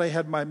 I thought I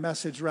had my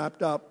message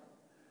wrapped up.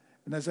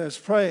 And as I was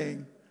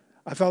praying,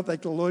 I felt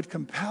like the Lord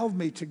compelled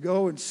me to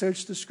go and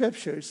search the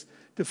scriptures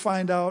to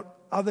find out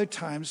other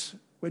times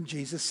when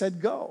Jesus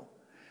said go.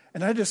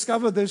 And I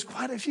discovered there's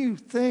quite a few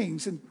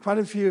things and quite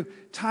a few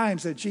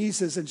times that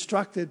Jesus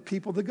instructed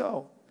people to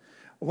go.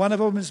 One of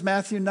them is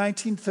Matthew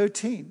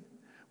 19:13,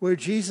 where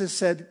Jesus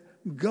said,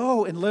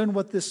 go and learn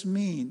what this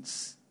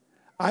means.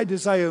 I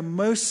desire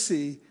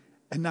mercy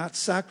and not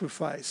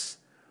sacrifice,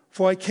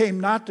 for I came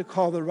not to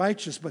call the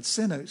righteous but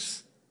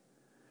sinners.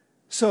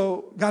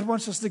 So God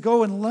wants us to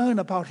go and learn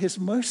about his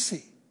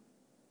mercy.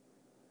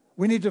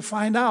 We need to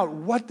find out,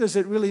 what does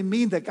it really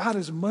mean that God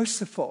is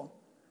merciful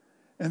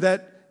and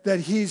that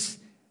he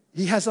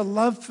has a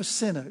love for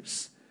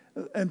sinners.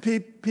 And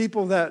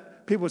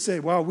people say,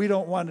 well, we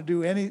don't want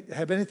to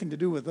have anything to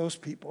do with those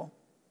people.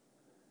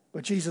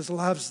 But Jesus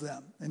loves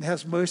them and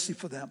has mercy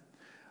for them.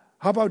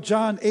 How about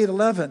John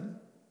 8:11?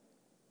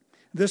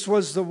 This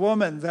was the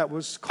woman that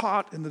was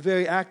caught in the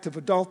very act of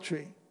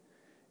adultery.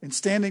 And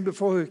standing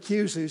before her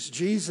accusers,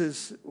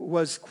 Jesus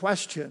was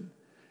questioned.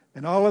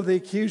 And all of the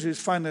accusers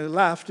finally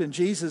left, and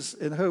Jesus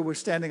and her were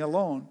standing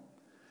alone.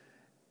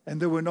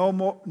 And there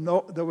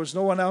was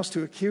no one else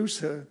to accuse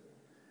her.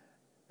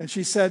 And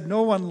she said,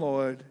 no one,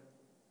 Lord.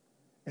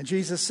 And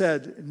Jesus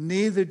said,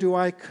 neither do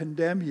I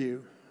condemn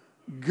you.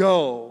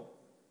 Go.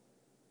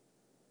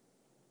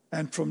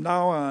 And from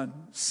now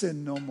on,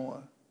 sin no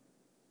more.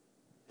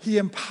 He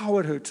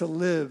empowered her to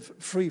live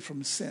free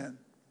from sin.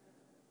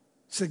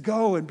 So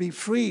go and be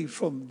free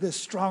from this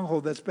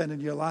stronghold that's been in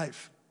your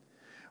life.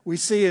 We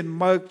see in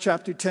Mark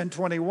chapter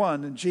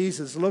 10:21, and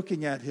Jesus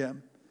looking at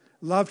him,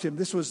 loved him.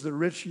 This was the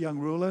rich young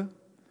ruler.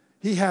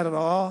 He had it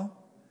all.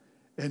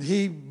 And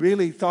he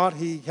really thought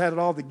he had it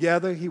all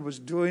together. He was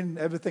doing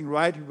everything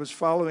right. He was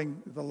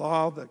following the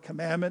law, the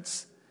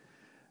commandments.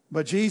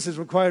 But Jesus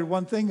required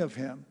one thing of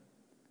him,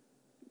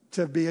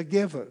 to be a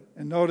giver.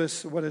 And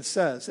notice what it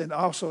says. And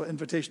also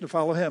invitation to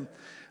follow him.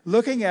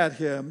 Looking at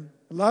him,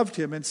 loved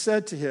him, and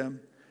said to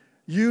him,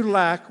 you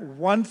lack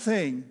one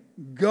thing.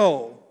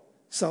 Go,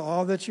 sell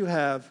all that you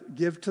have,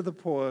 give to the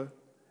poor,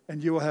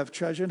 and you will have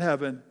treasure in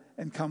heaven,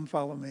 and come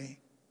follow me.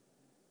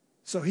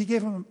 So he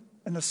gave him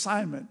an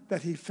assignment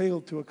that he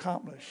failed to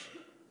accomplish.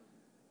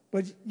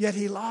 But yet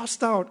he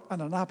lost out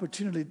on an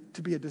opportunity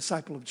to be a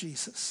disciple of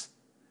Jesus,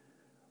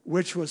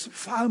 which was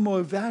far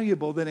more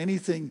valuable than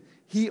anything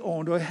he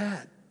owned or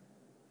had.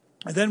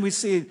 And then we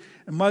see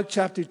in Mark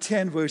chapter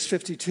 10, verse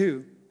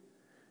 52,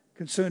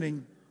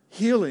 concerning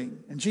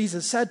healing. And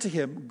Jesus said to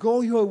him,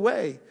 go your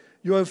way.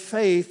 Your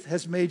faith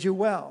has made you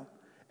well.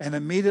 And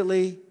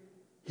immediately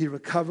he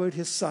recovered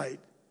his sight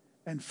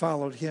and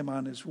followed him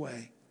on his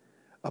way.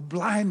 A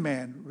blind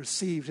man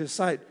received his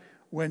sight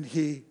when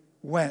he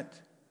went.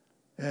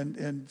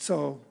 And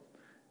so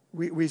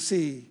we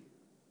see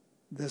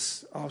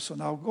this also.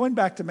 Now, going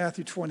back to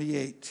Matthew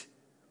 28,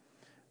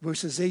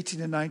 verses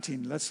 18 and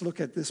 19, let's look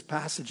at this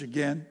passage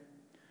again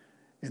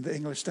in the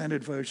English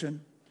Standard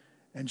Version.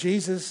 And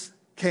Jesus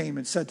came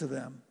and said to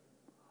them,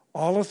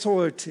 all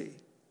authority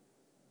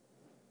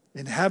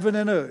in heaven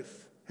and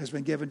earth has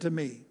been given to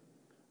me.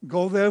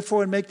 Go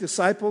therefore and make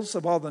disciples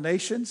of all the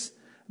nations,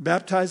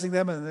 baptizing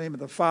them in the name of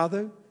the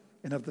Father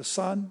and of the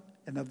Son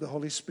and of the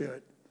Holy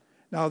Spirit.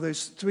 Now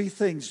there's three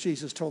things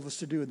Jesus told us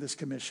to do in this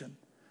commission.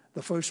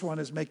 The first one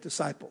is make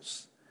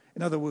disciples.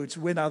 In other words,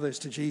 win others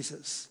to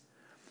Jesus.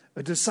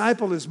 A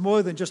disciple is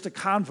more than just a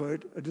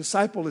convert. A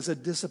disciple is a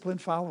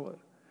disciplined follower,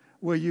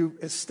 where you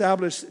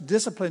establish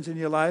disciplines in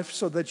your life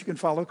so that you can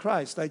follow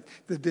Christ, like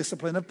the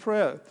discipline of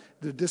prayer,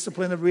 the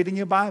discipline of reading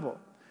your Bible,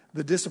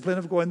 the discipline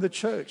of going to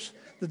church,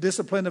 the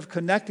discipline of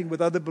connecting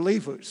with other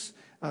believers,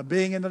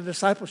 being in a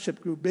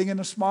discipleship group, being in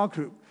a small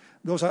group.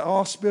 Those are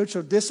all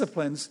spiritual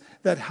disciplines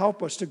that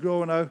help us to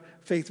grow in our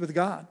faith with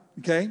God,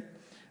 okay?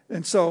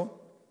 And so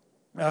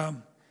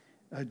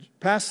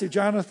Pastor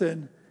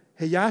Jonathan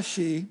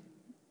Hayashi,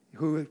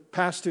 who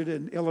pastored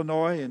in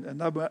Illinois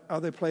and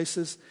other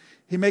places,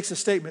 he makes a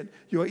statement.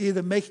 You are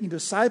either making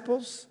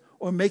disciples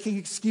or making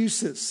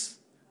excuses.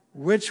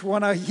 Which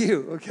one are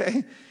you,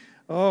 okay?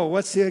 Oh,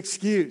 what's the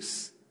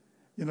excuse?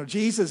 You know,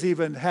 Jesus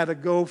even had a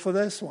go for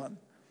this one.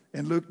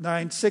 In Luke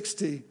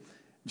 9:60,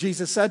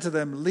 Jesus said to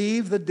them,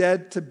 leave the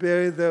dead to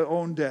bury their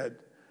own dead.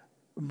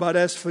 But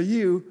as for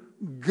you,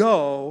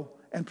 go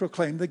and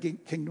proclaim the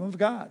kingdom of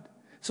God.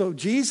 So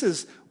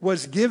Jesus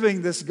was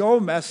giving this go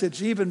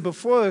message even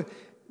before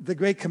the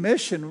Great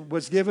Commission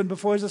was given,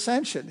 before his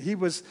ascension. He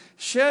was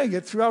sharing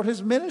it throughout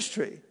his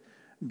ministry.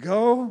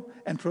 Go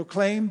and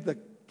proclaim the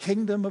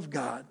kingdom of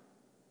God.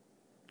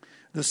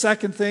 The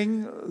second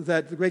thing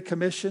that the Great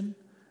Commission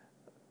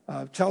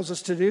tells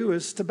us to do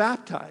is to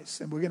baptize.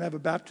 And we're going to have a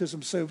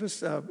baptism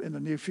service in the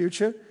near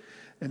future.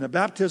 And the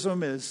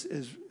baptism is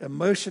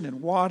immersion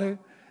in water.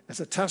 It's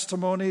a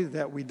testimony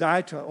that we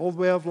die to our old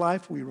way of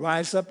life. We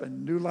rise up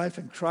in new life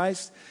in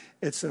Christ.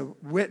 It's a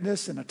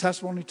witness and a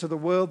testimony to the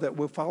world that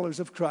we're followers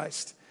of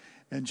Christ.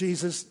 And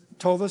Jesus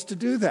told us to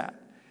do that.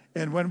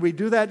 And when we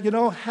do that,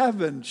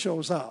 heaven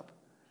shows up.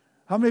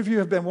 How many of you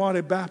have been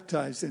water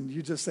baptized and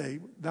you just say,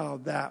 "No,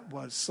 that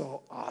was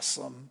so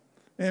awesome"?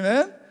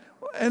 Amen?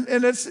 And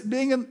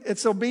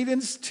it's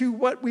obedience to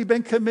what we've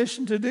been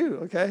commissioned to do,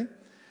 okay?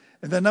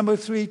 And then number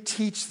 3,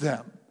 teach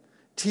them.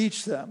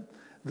 Teach them.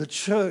 The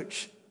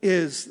church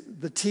is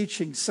the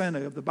teaching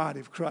center of the body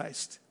of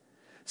Christ.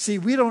 See,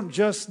 we don't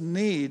just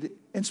need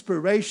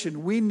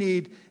inspiration. We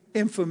need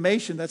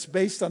information that's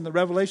based on the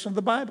revelation of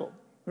the Bible,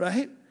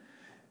 right?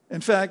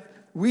 In fact,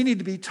 we need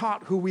to be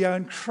taught who we are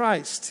in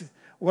Christ,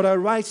 what our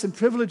rights and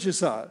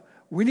privileges are.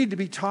 We need to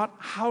be taught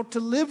how to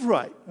live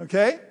right,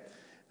 okay?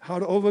 How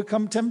to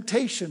overcome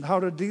temptation, how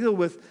to deal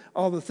with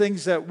all the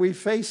things that we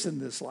face in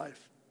this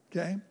life,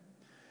 okay?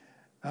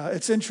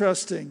 It's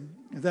interesting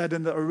that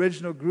in the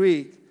original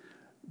Greek,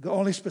 the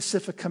only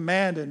specific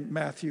command in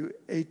Matthew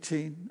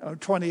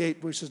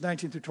 28, verses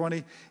 19 through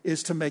 20,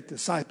 is to make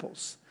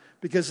disciples.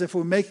 Because if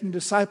we're making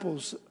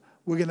disciples,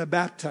 we're going to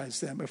baptize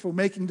them. If we're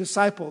making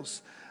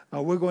disciples,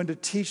 we're going to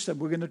teach them.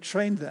 We're going to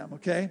train them,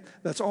 okay?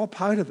 That's all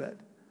part of it.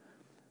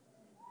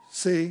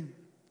 See,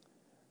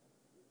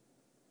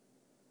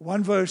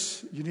 one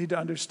verse you need to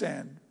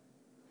understand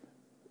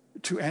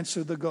to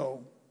answer the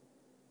go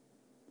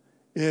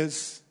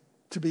is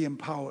to be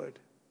empowered.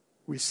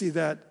 We see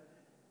that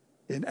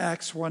in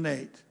Acts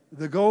 1:8.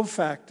 The go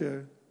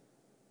factor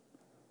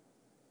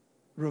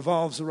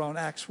revolves around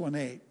Acts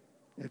 1:8.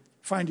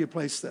 Find your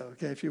place there,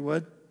 okay, if you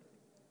would.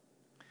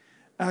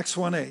 Acts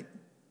 1:8. It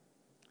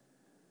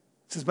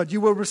says, "But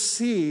you will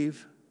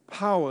receive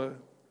power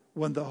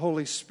when the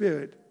Holy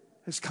Spirit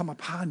has come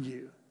upon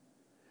you.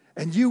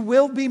 And you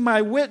will be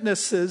my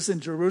witnesses in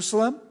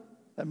Jerusalem,"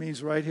 that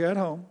means right here at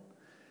home,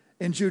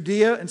 "in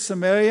Judea and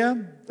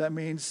Samaria," that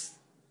means,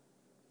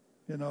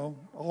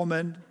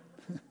 Almond,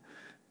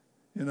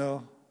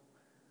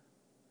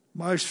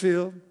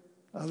 Marshfield,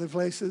 other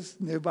places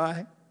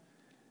nearby,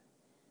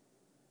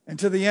 "and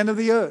to the end of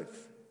the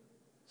earth."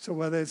 So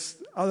whether it's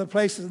other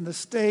places in the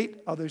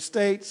state, other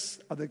states,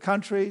 other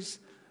countries,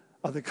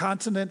 other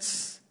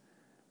continents,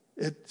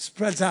 it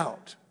spreads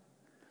out.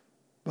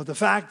 But the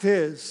fact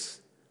is,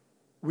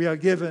 we are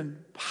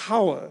given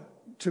power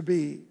to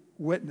be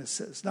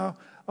witnesses. Now,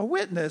 a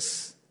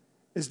witness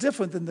is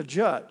different than the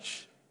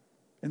judge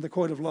in the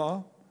court of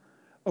law.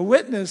 A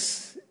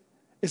witness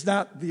is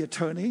not the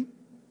attorney.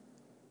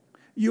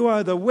 You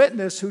are the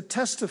witness who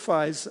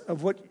testifies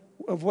of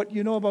what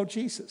you know about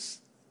Jesus.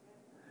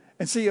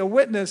 And see, a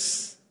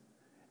witness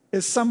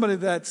is somebody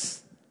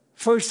that's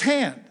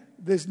firsthand.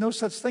 There's no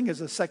such thing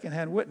as a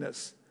secondhand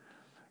witness.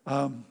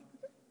 I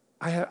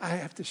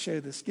have to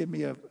share this. Give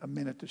me a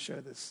minute to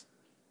share this.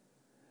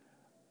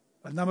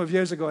 A number of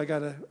years ago, I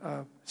got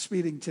a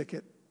speeding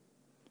ticket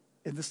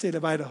in the state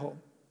of Idaho.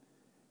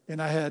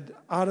 And I had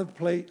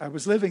I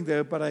was living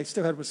there, but I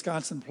still had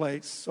Wisconsin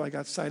plates, so I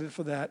got cited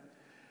for that.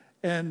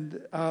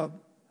 And I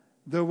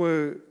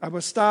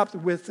was stopped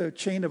with a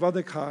chain of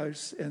other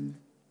cars, and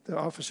the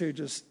officer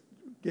just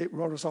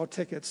wrote us all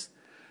tickets.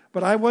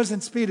 But I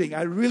wasn't speeding.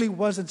 I really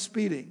wasn't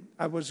speeding.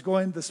 I was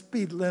going the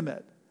speed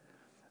limit.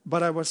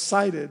 But I was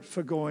cited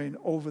for going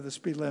over the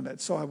speed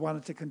limit, so I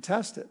wanted to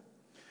contest it.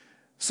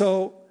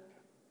 So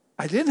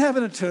I didn't have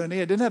an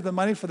attorney. I didn't have the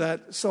money for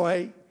that, so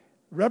I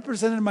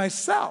represented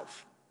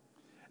myself.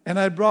 And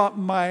I brought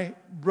my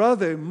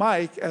brother,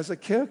 Mike, as a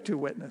character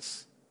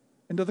witness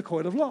into the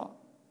court of law.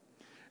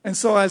 And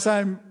so as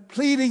I'm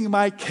pleading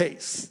my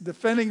case,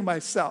 defending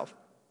myself,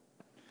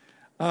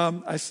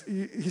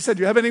 he said,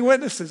 "Do you have any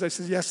witnesses?" I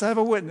said, "Yes, I have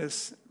a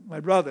witness, my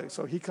brother."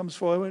 So he comes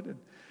forward.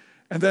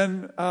 And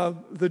then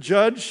the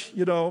judge,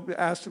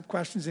 asked him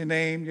questions, your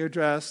name, your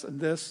address, and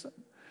this.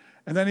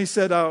 And then he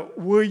said,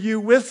 "Were you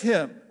with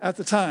him at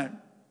the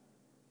time?"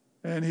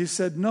 And he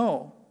said,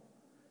 "No."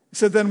 He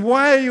said, "Then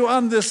why are you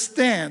on this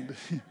stand?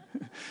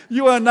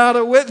 You are not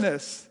a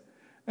witness."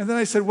 And then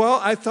I said, "Well,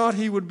 I thought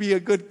he would be a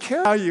good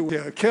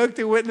character. A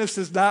character witness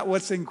is not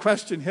what's in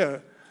question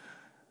here."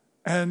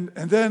 And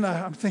then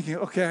I'm thinking,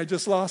 okay, I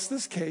just lost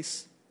this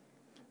case.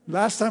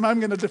 Last time I'm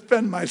going to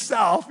defend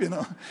myself, I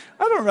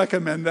don't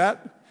recommend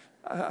that.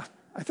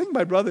 I think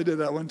my brother did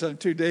that one time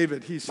too,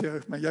 David. He's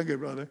my younger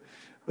brother.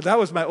 But that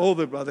was my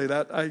older brother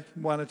that I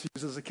wanted to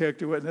use as a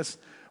character witness.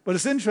 But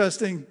it's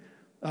interesting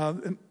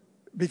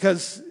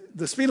because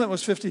the speed limit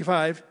was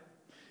 55,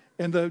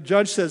 and the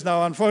judge says,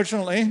 "Now,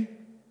 unfortunately,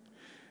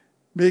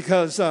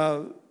 because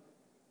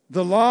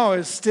the law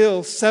is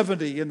still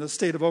 70 in the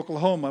state of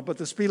Oklahoma, but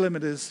the speed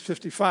limit is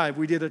 55.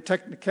 We did a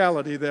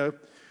technicality there.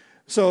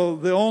 So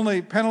the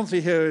only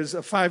penalty here is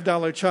a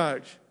 $5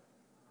 charge."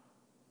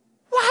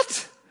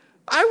 What?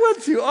 I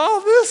went through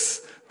all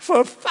this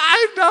for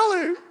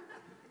 $5?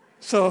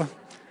 So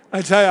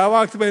I tell you, I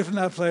walked away from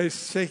that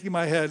place shaking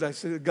my head. I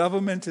said,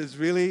 government is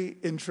really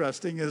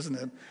interesting, isn't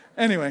it?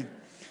 Anyway,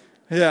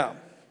 yeah,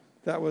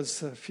 that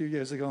was a few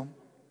years ago.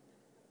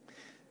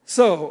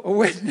 So, a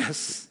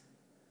witness.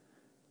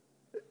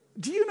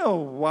 Do you know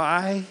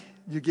why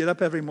you get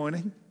up every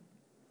morning?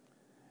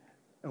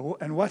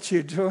 And what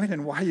you're doing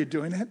and why you're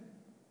doing it?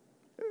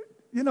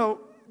 You know,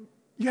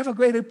 you have a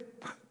greater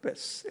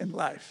purpose in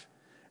life.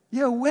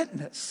 You're a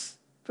witness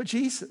for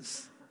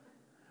Jesus.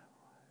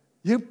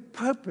 Your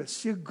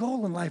purpose, your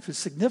goal in life is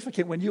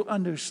significant when you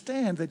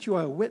understand that you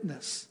are a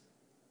witness.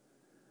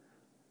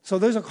 So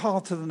there's a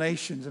call to the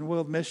nations and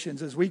world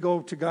missions as we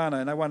go to Ghana,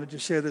 and I wanted to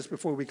share this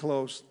before we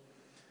close.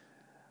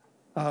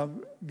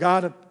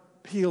 God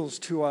appeals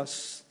to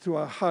us through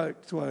our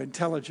heart, through our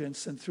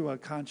intelligence, and through our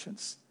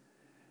conscience.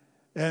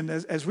 And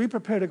as we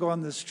prepare to go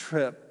on this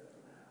trip,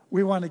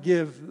 we want to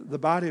give the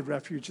body of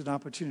Refuge an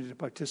opportunity to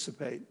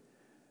participate.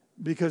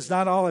 Because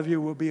not all of you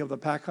will be able to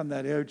pack on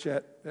that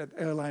that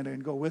airliner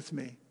and go with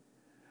me.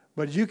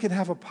 But you can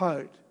have a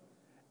part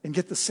and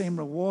get the same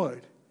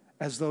reward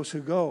as those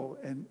who go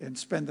and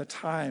spend the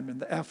time and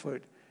the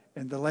effort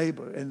and the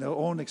labor and their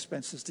own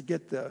expenses to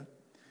get there.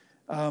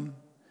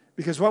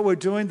 Because what we're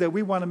doing there,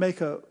 we want to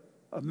make a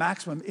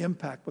maximum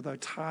impact with our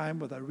time,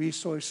 with our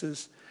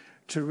resources,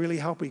 to really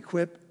help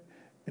equip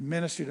and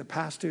minister to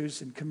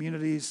pastors and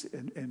communities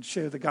and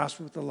share the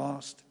gospel with the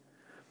lost.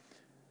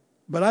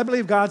 But I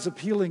believe God's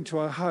appealing to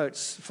our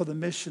hearts for the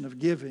mission of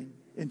giving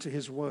into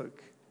his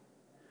work.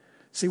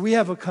 See, we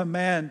have a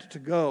command to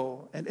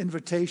go, an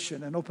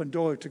invitation, an open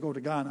door to go to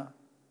Ghana.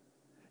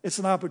 It's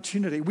an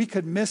opportunity. We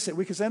could miss it.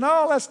 We could say,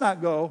 no, let's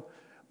not go.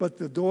 But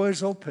the door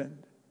is open,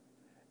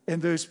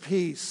 and there's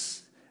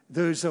peace.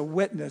 There's a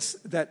witness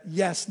that,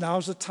 yes,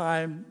 now's the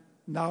time,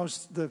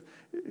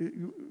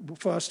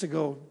 for us to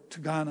go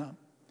to Ghana.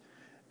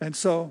 And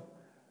so,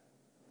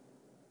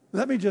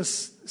 let me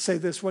just say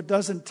this. What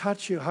doesn't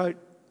touch your heart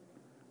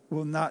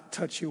will not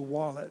touch your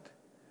wallet.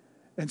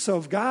 And so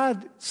if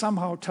God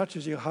somehow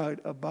touches your heart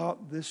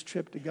about this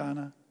trip to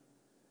Ghana,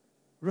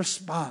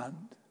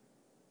 respond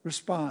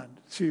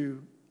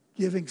to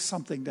giving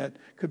something that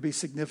could be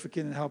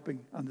significant in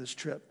helping on this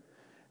trip.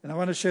 And I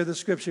want to share the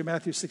scripture,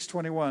 Matthew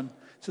 6:21. It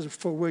says,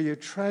 for where your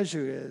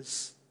treasure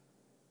is,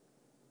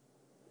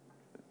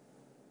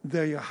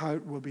 there your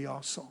heart will be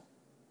also.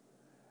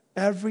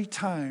 Every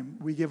time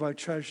we give our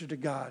treasure to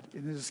God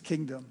in his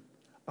kingdom,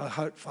 our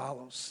heart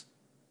follows.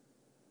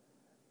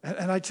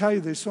 And I tell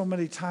you, there's so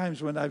many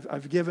times when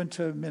I've given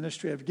to a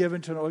ministry, I've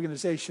given to an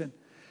organization,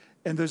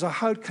 and there's a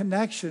heart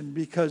connection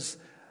because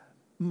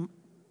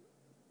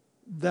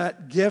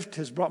that gift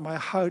has brought my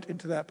heart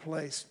into that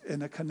place,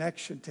 and a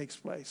connection takes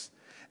place.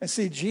 And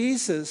see,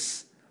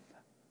 Jesus,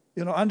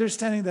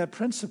 understanding that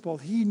principle,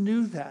 he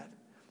knew that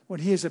when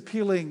he is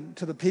appealing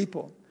to the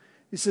people.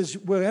 He says,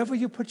 wherever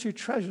you put your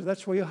treasure,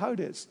 that's where your heart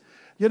is.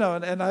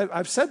 And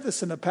I've said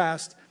this in the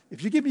past.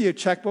 If you give me your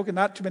checkbook, and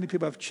not too many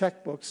people have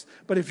checkbooks,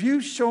 but if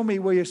you show me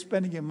where you're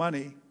spending your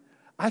money,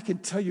 I can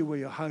tell you where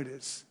your heart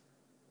is.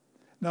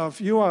 Now, if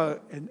you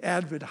are an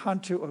avid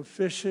hunter or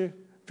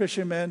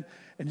fisherman,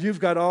 and you've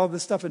got all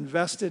this stuff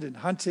invested in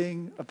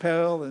hunting,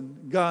 apparel,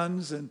 and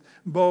guns, and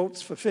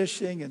boats for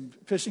fishing, and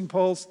fishing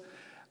poles,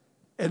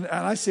 and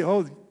I say,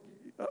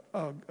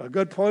 a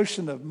good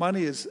portion of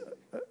money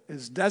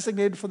is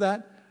designated for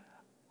that,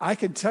 I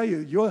can tell you,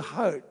 your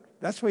heart,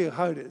 that's where your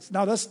heart is.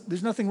 Now,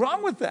 there's nothing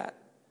wrong with that.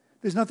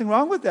 There's nothing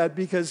wrong with that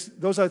because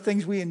those are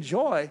things we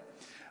enjoy.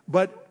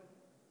 But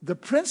the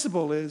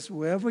principle is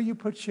wherever you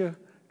put your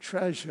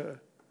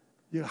treasure,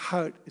 your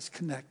heart is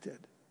connected.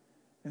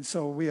 And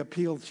so we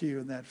appeal to you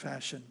in that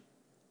fashion.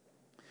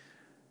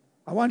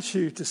 I want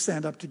you to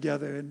stand up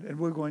together, and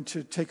we're going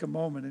to take a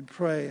moment and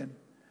pray.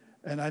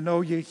 And I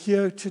know you're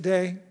here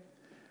today.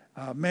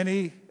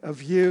 Many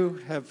of you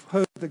have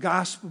heard the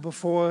gospel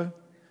before.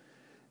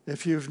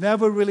 If you've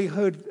never really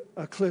heard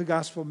a clear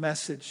gospel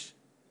message,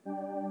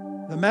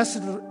 the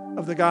message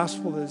of the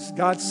gospel is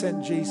God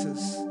sent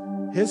Jesus,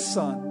 his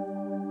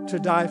son, to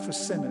die for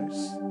sinners,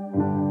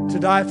 to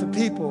die for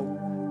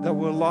people that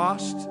were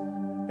lost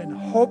and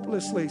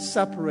hopelessly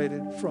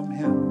separated from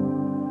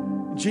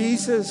him.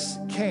 Jesus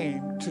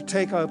came to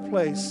take our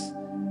place,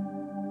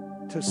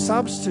 to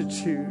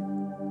substitute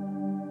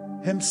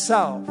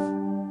himself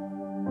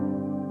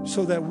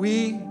so that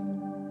we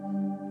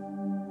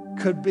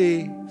could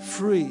be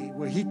free,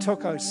 where he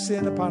took our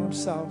sin upon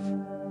himself.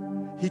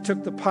 He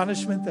took the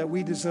punishment that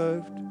we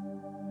deserved.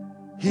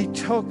 He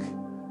took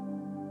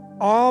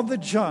all the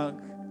junk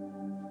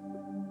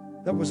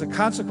that was a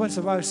consequence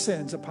of our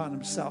sins upon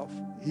himself.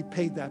 He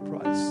paid that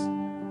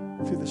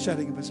price through the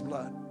shedding of his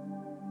blood.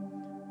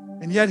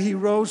 And yet he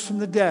rose from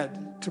the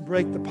dead to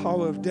break the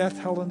power of death,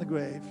 hell, and the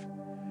grave,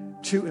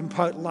 to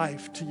impart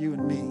life to you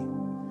and me.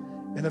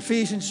 In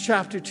Ephesians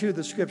chapter 2,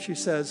 the scripture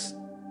says,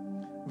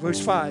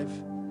 verse 5,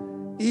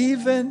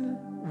 even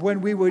when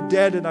we were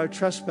dead in our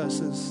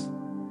trespasses,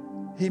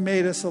 he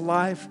made us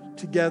alive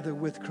together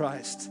with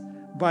Christ.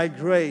 By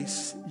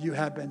grace, you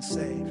have been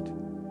saved.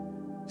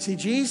 See,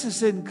 Jesus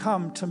didn't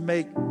come to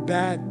make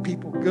bad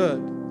people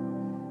good.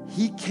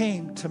 He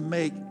came to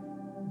make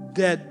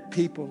dead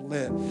people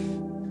live.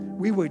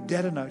 We were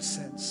dead in our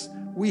sins.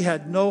 We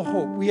had no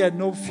hope. We had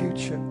no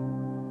future.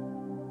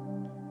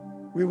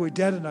 We were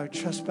dead in our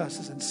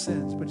trespasses and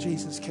sins, but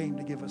Jesus came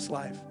to give us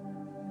life.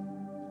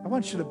 I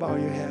want you to bow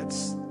your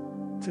heads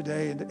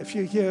today. And if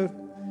you're here,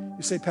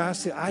 you say,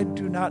 Pastor, I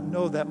do not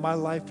know that my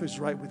life is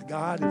right with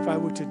God. If I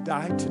were to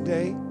die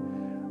today,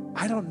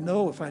 I don't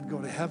know if I'd go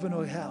to heaven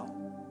or hell.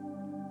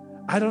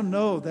 I don't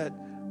know that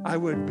I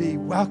would be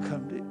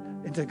welcomed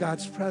into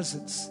God's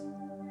presence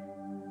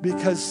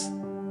because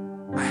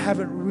I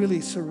haven't really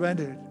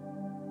surrendered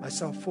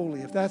myself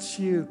fully. If that's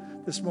you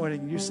this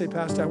morning, you say,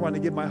 Pastor, I want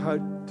to give my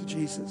heart to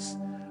Jesus.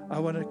 I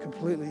want to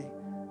completely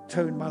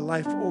turn my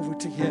life over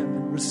to Him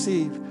and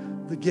receive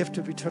the gift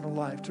of eternal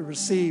life, to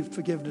receive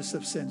forgiveness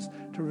of sins,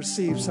 to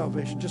receive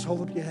salvation. Just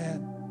hold up your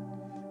hand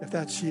if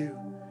that's you.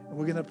 And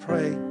we're going to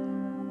pray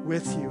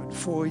with you and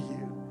for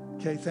you.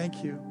 Okay,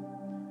 thank you.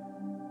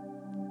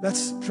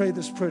 Let's pray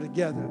this prayer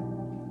together.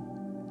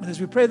 And as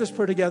we pray this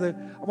prayer together,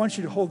 I want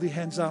you to hold your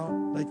hands out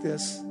like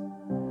this.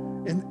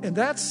 And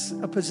that's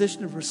a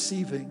position of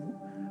receiving,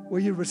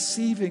 where you're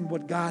receiving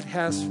what God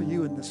has for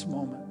you in this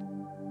moment.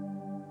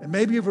 And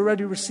maybe you've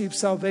already received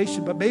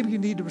salvation, but maybe you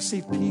need to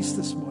receive peace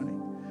this morning.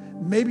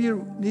 Maybe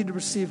you need to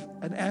receive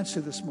an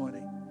answer this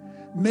morning.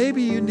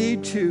 Maybe you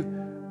need to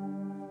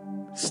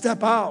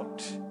step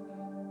out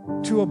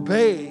to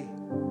obey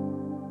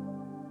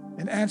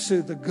and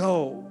answer the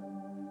go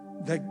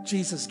that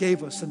Jesus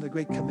gave us in the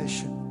Great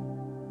Commission.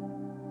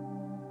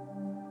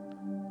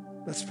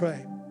 Let's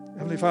pray.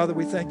 Heavenly Father,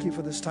 we thank you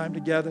for this time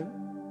together.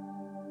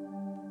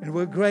 And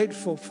we're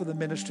grateful for the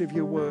ministry of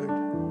your word.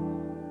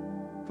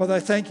 Father, I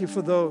thank you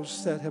for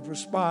those that have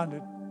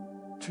responded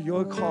to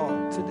your call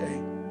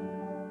today.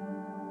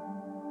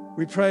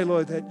 We pray,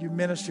 Lord, that you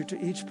minister to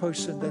each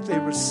person, that they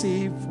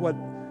receive what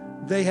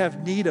they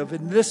have need of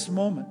in this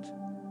moment.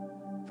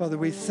 Father,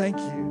 we thank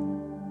you.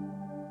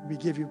 We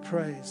give you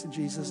praise in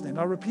Jesus' name.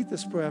 Now repeat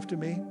this prayer after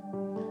me.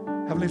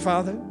 Heavenly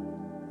Father,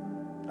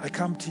 I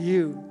come to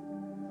you.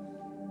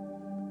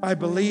 I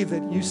believe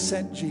that you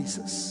sent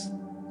Jesus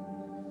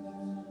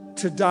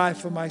to die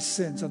for my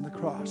sins on the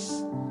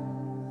cross.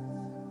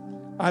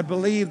 I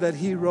believe that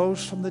he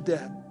rose from the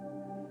dead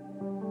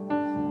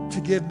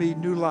to give me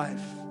new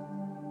life.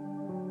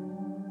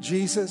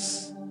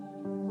 Jesus,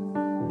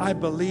 I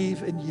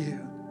believe in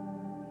you.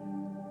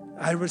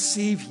 I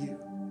receive you.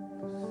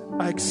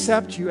 I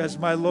accept you as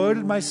my Lord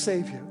and my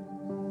Savior.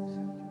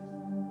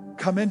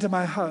 Come into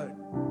my heart.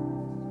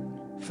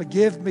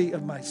 Forgive me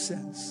of my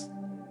sins.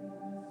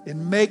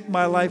 And make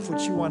my life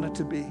what you want it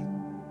to be.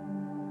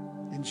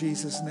 In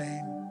Jesus'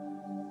 name.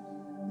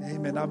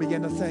 Amen. I'll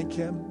begin to thank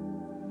him.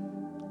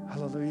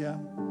 Hallelujah.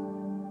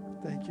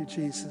 Thank you,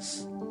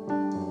 Jesus.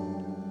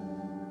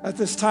 At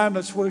this time,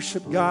 let's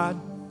worship God.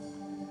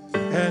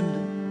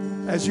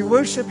 And as you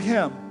worship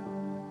him,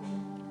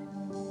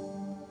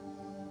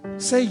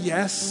 say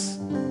yes.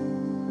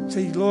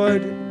 Say,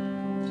 Lord,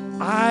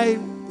 I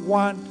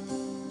want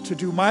to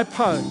do my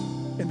part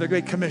in the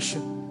Great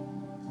Commission.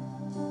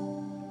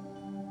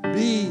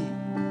 Be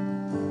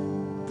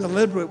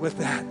deliberate with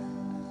that.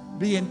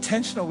 Be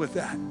intentional with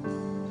that.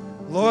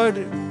 Lord,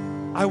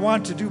 I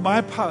want to do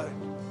my part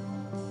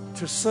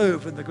to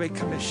serve in the Great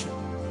Commission,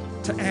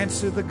 to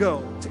answer the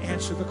go, to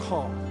answer the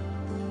call.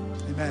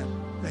 Amen.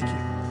 Thank you.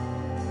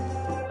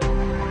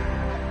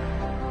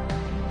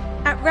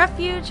 At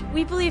Refuge,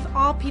 we believe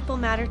all people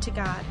matter to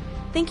God.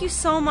 Thank you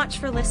so much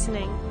for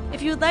listening.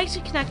 If you would like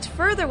to connect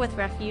further with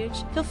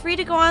Refuge, feel free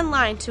to go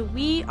online to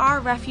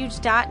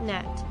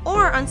wearerefuge.net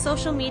or on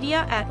social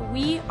media at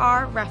We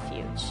Are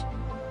Refuge.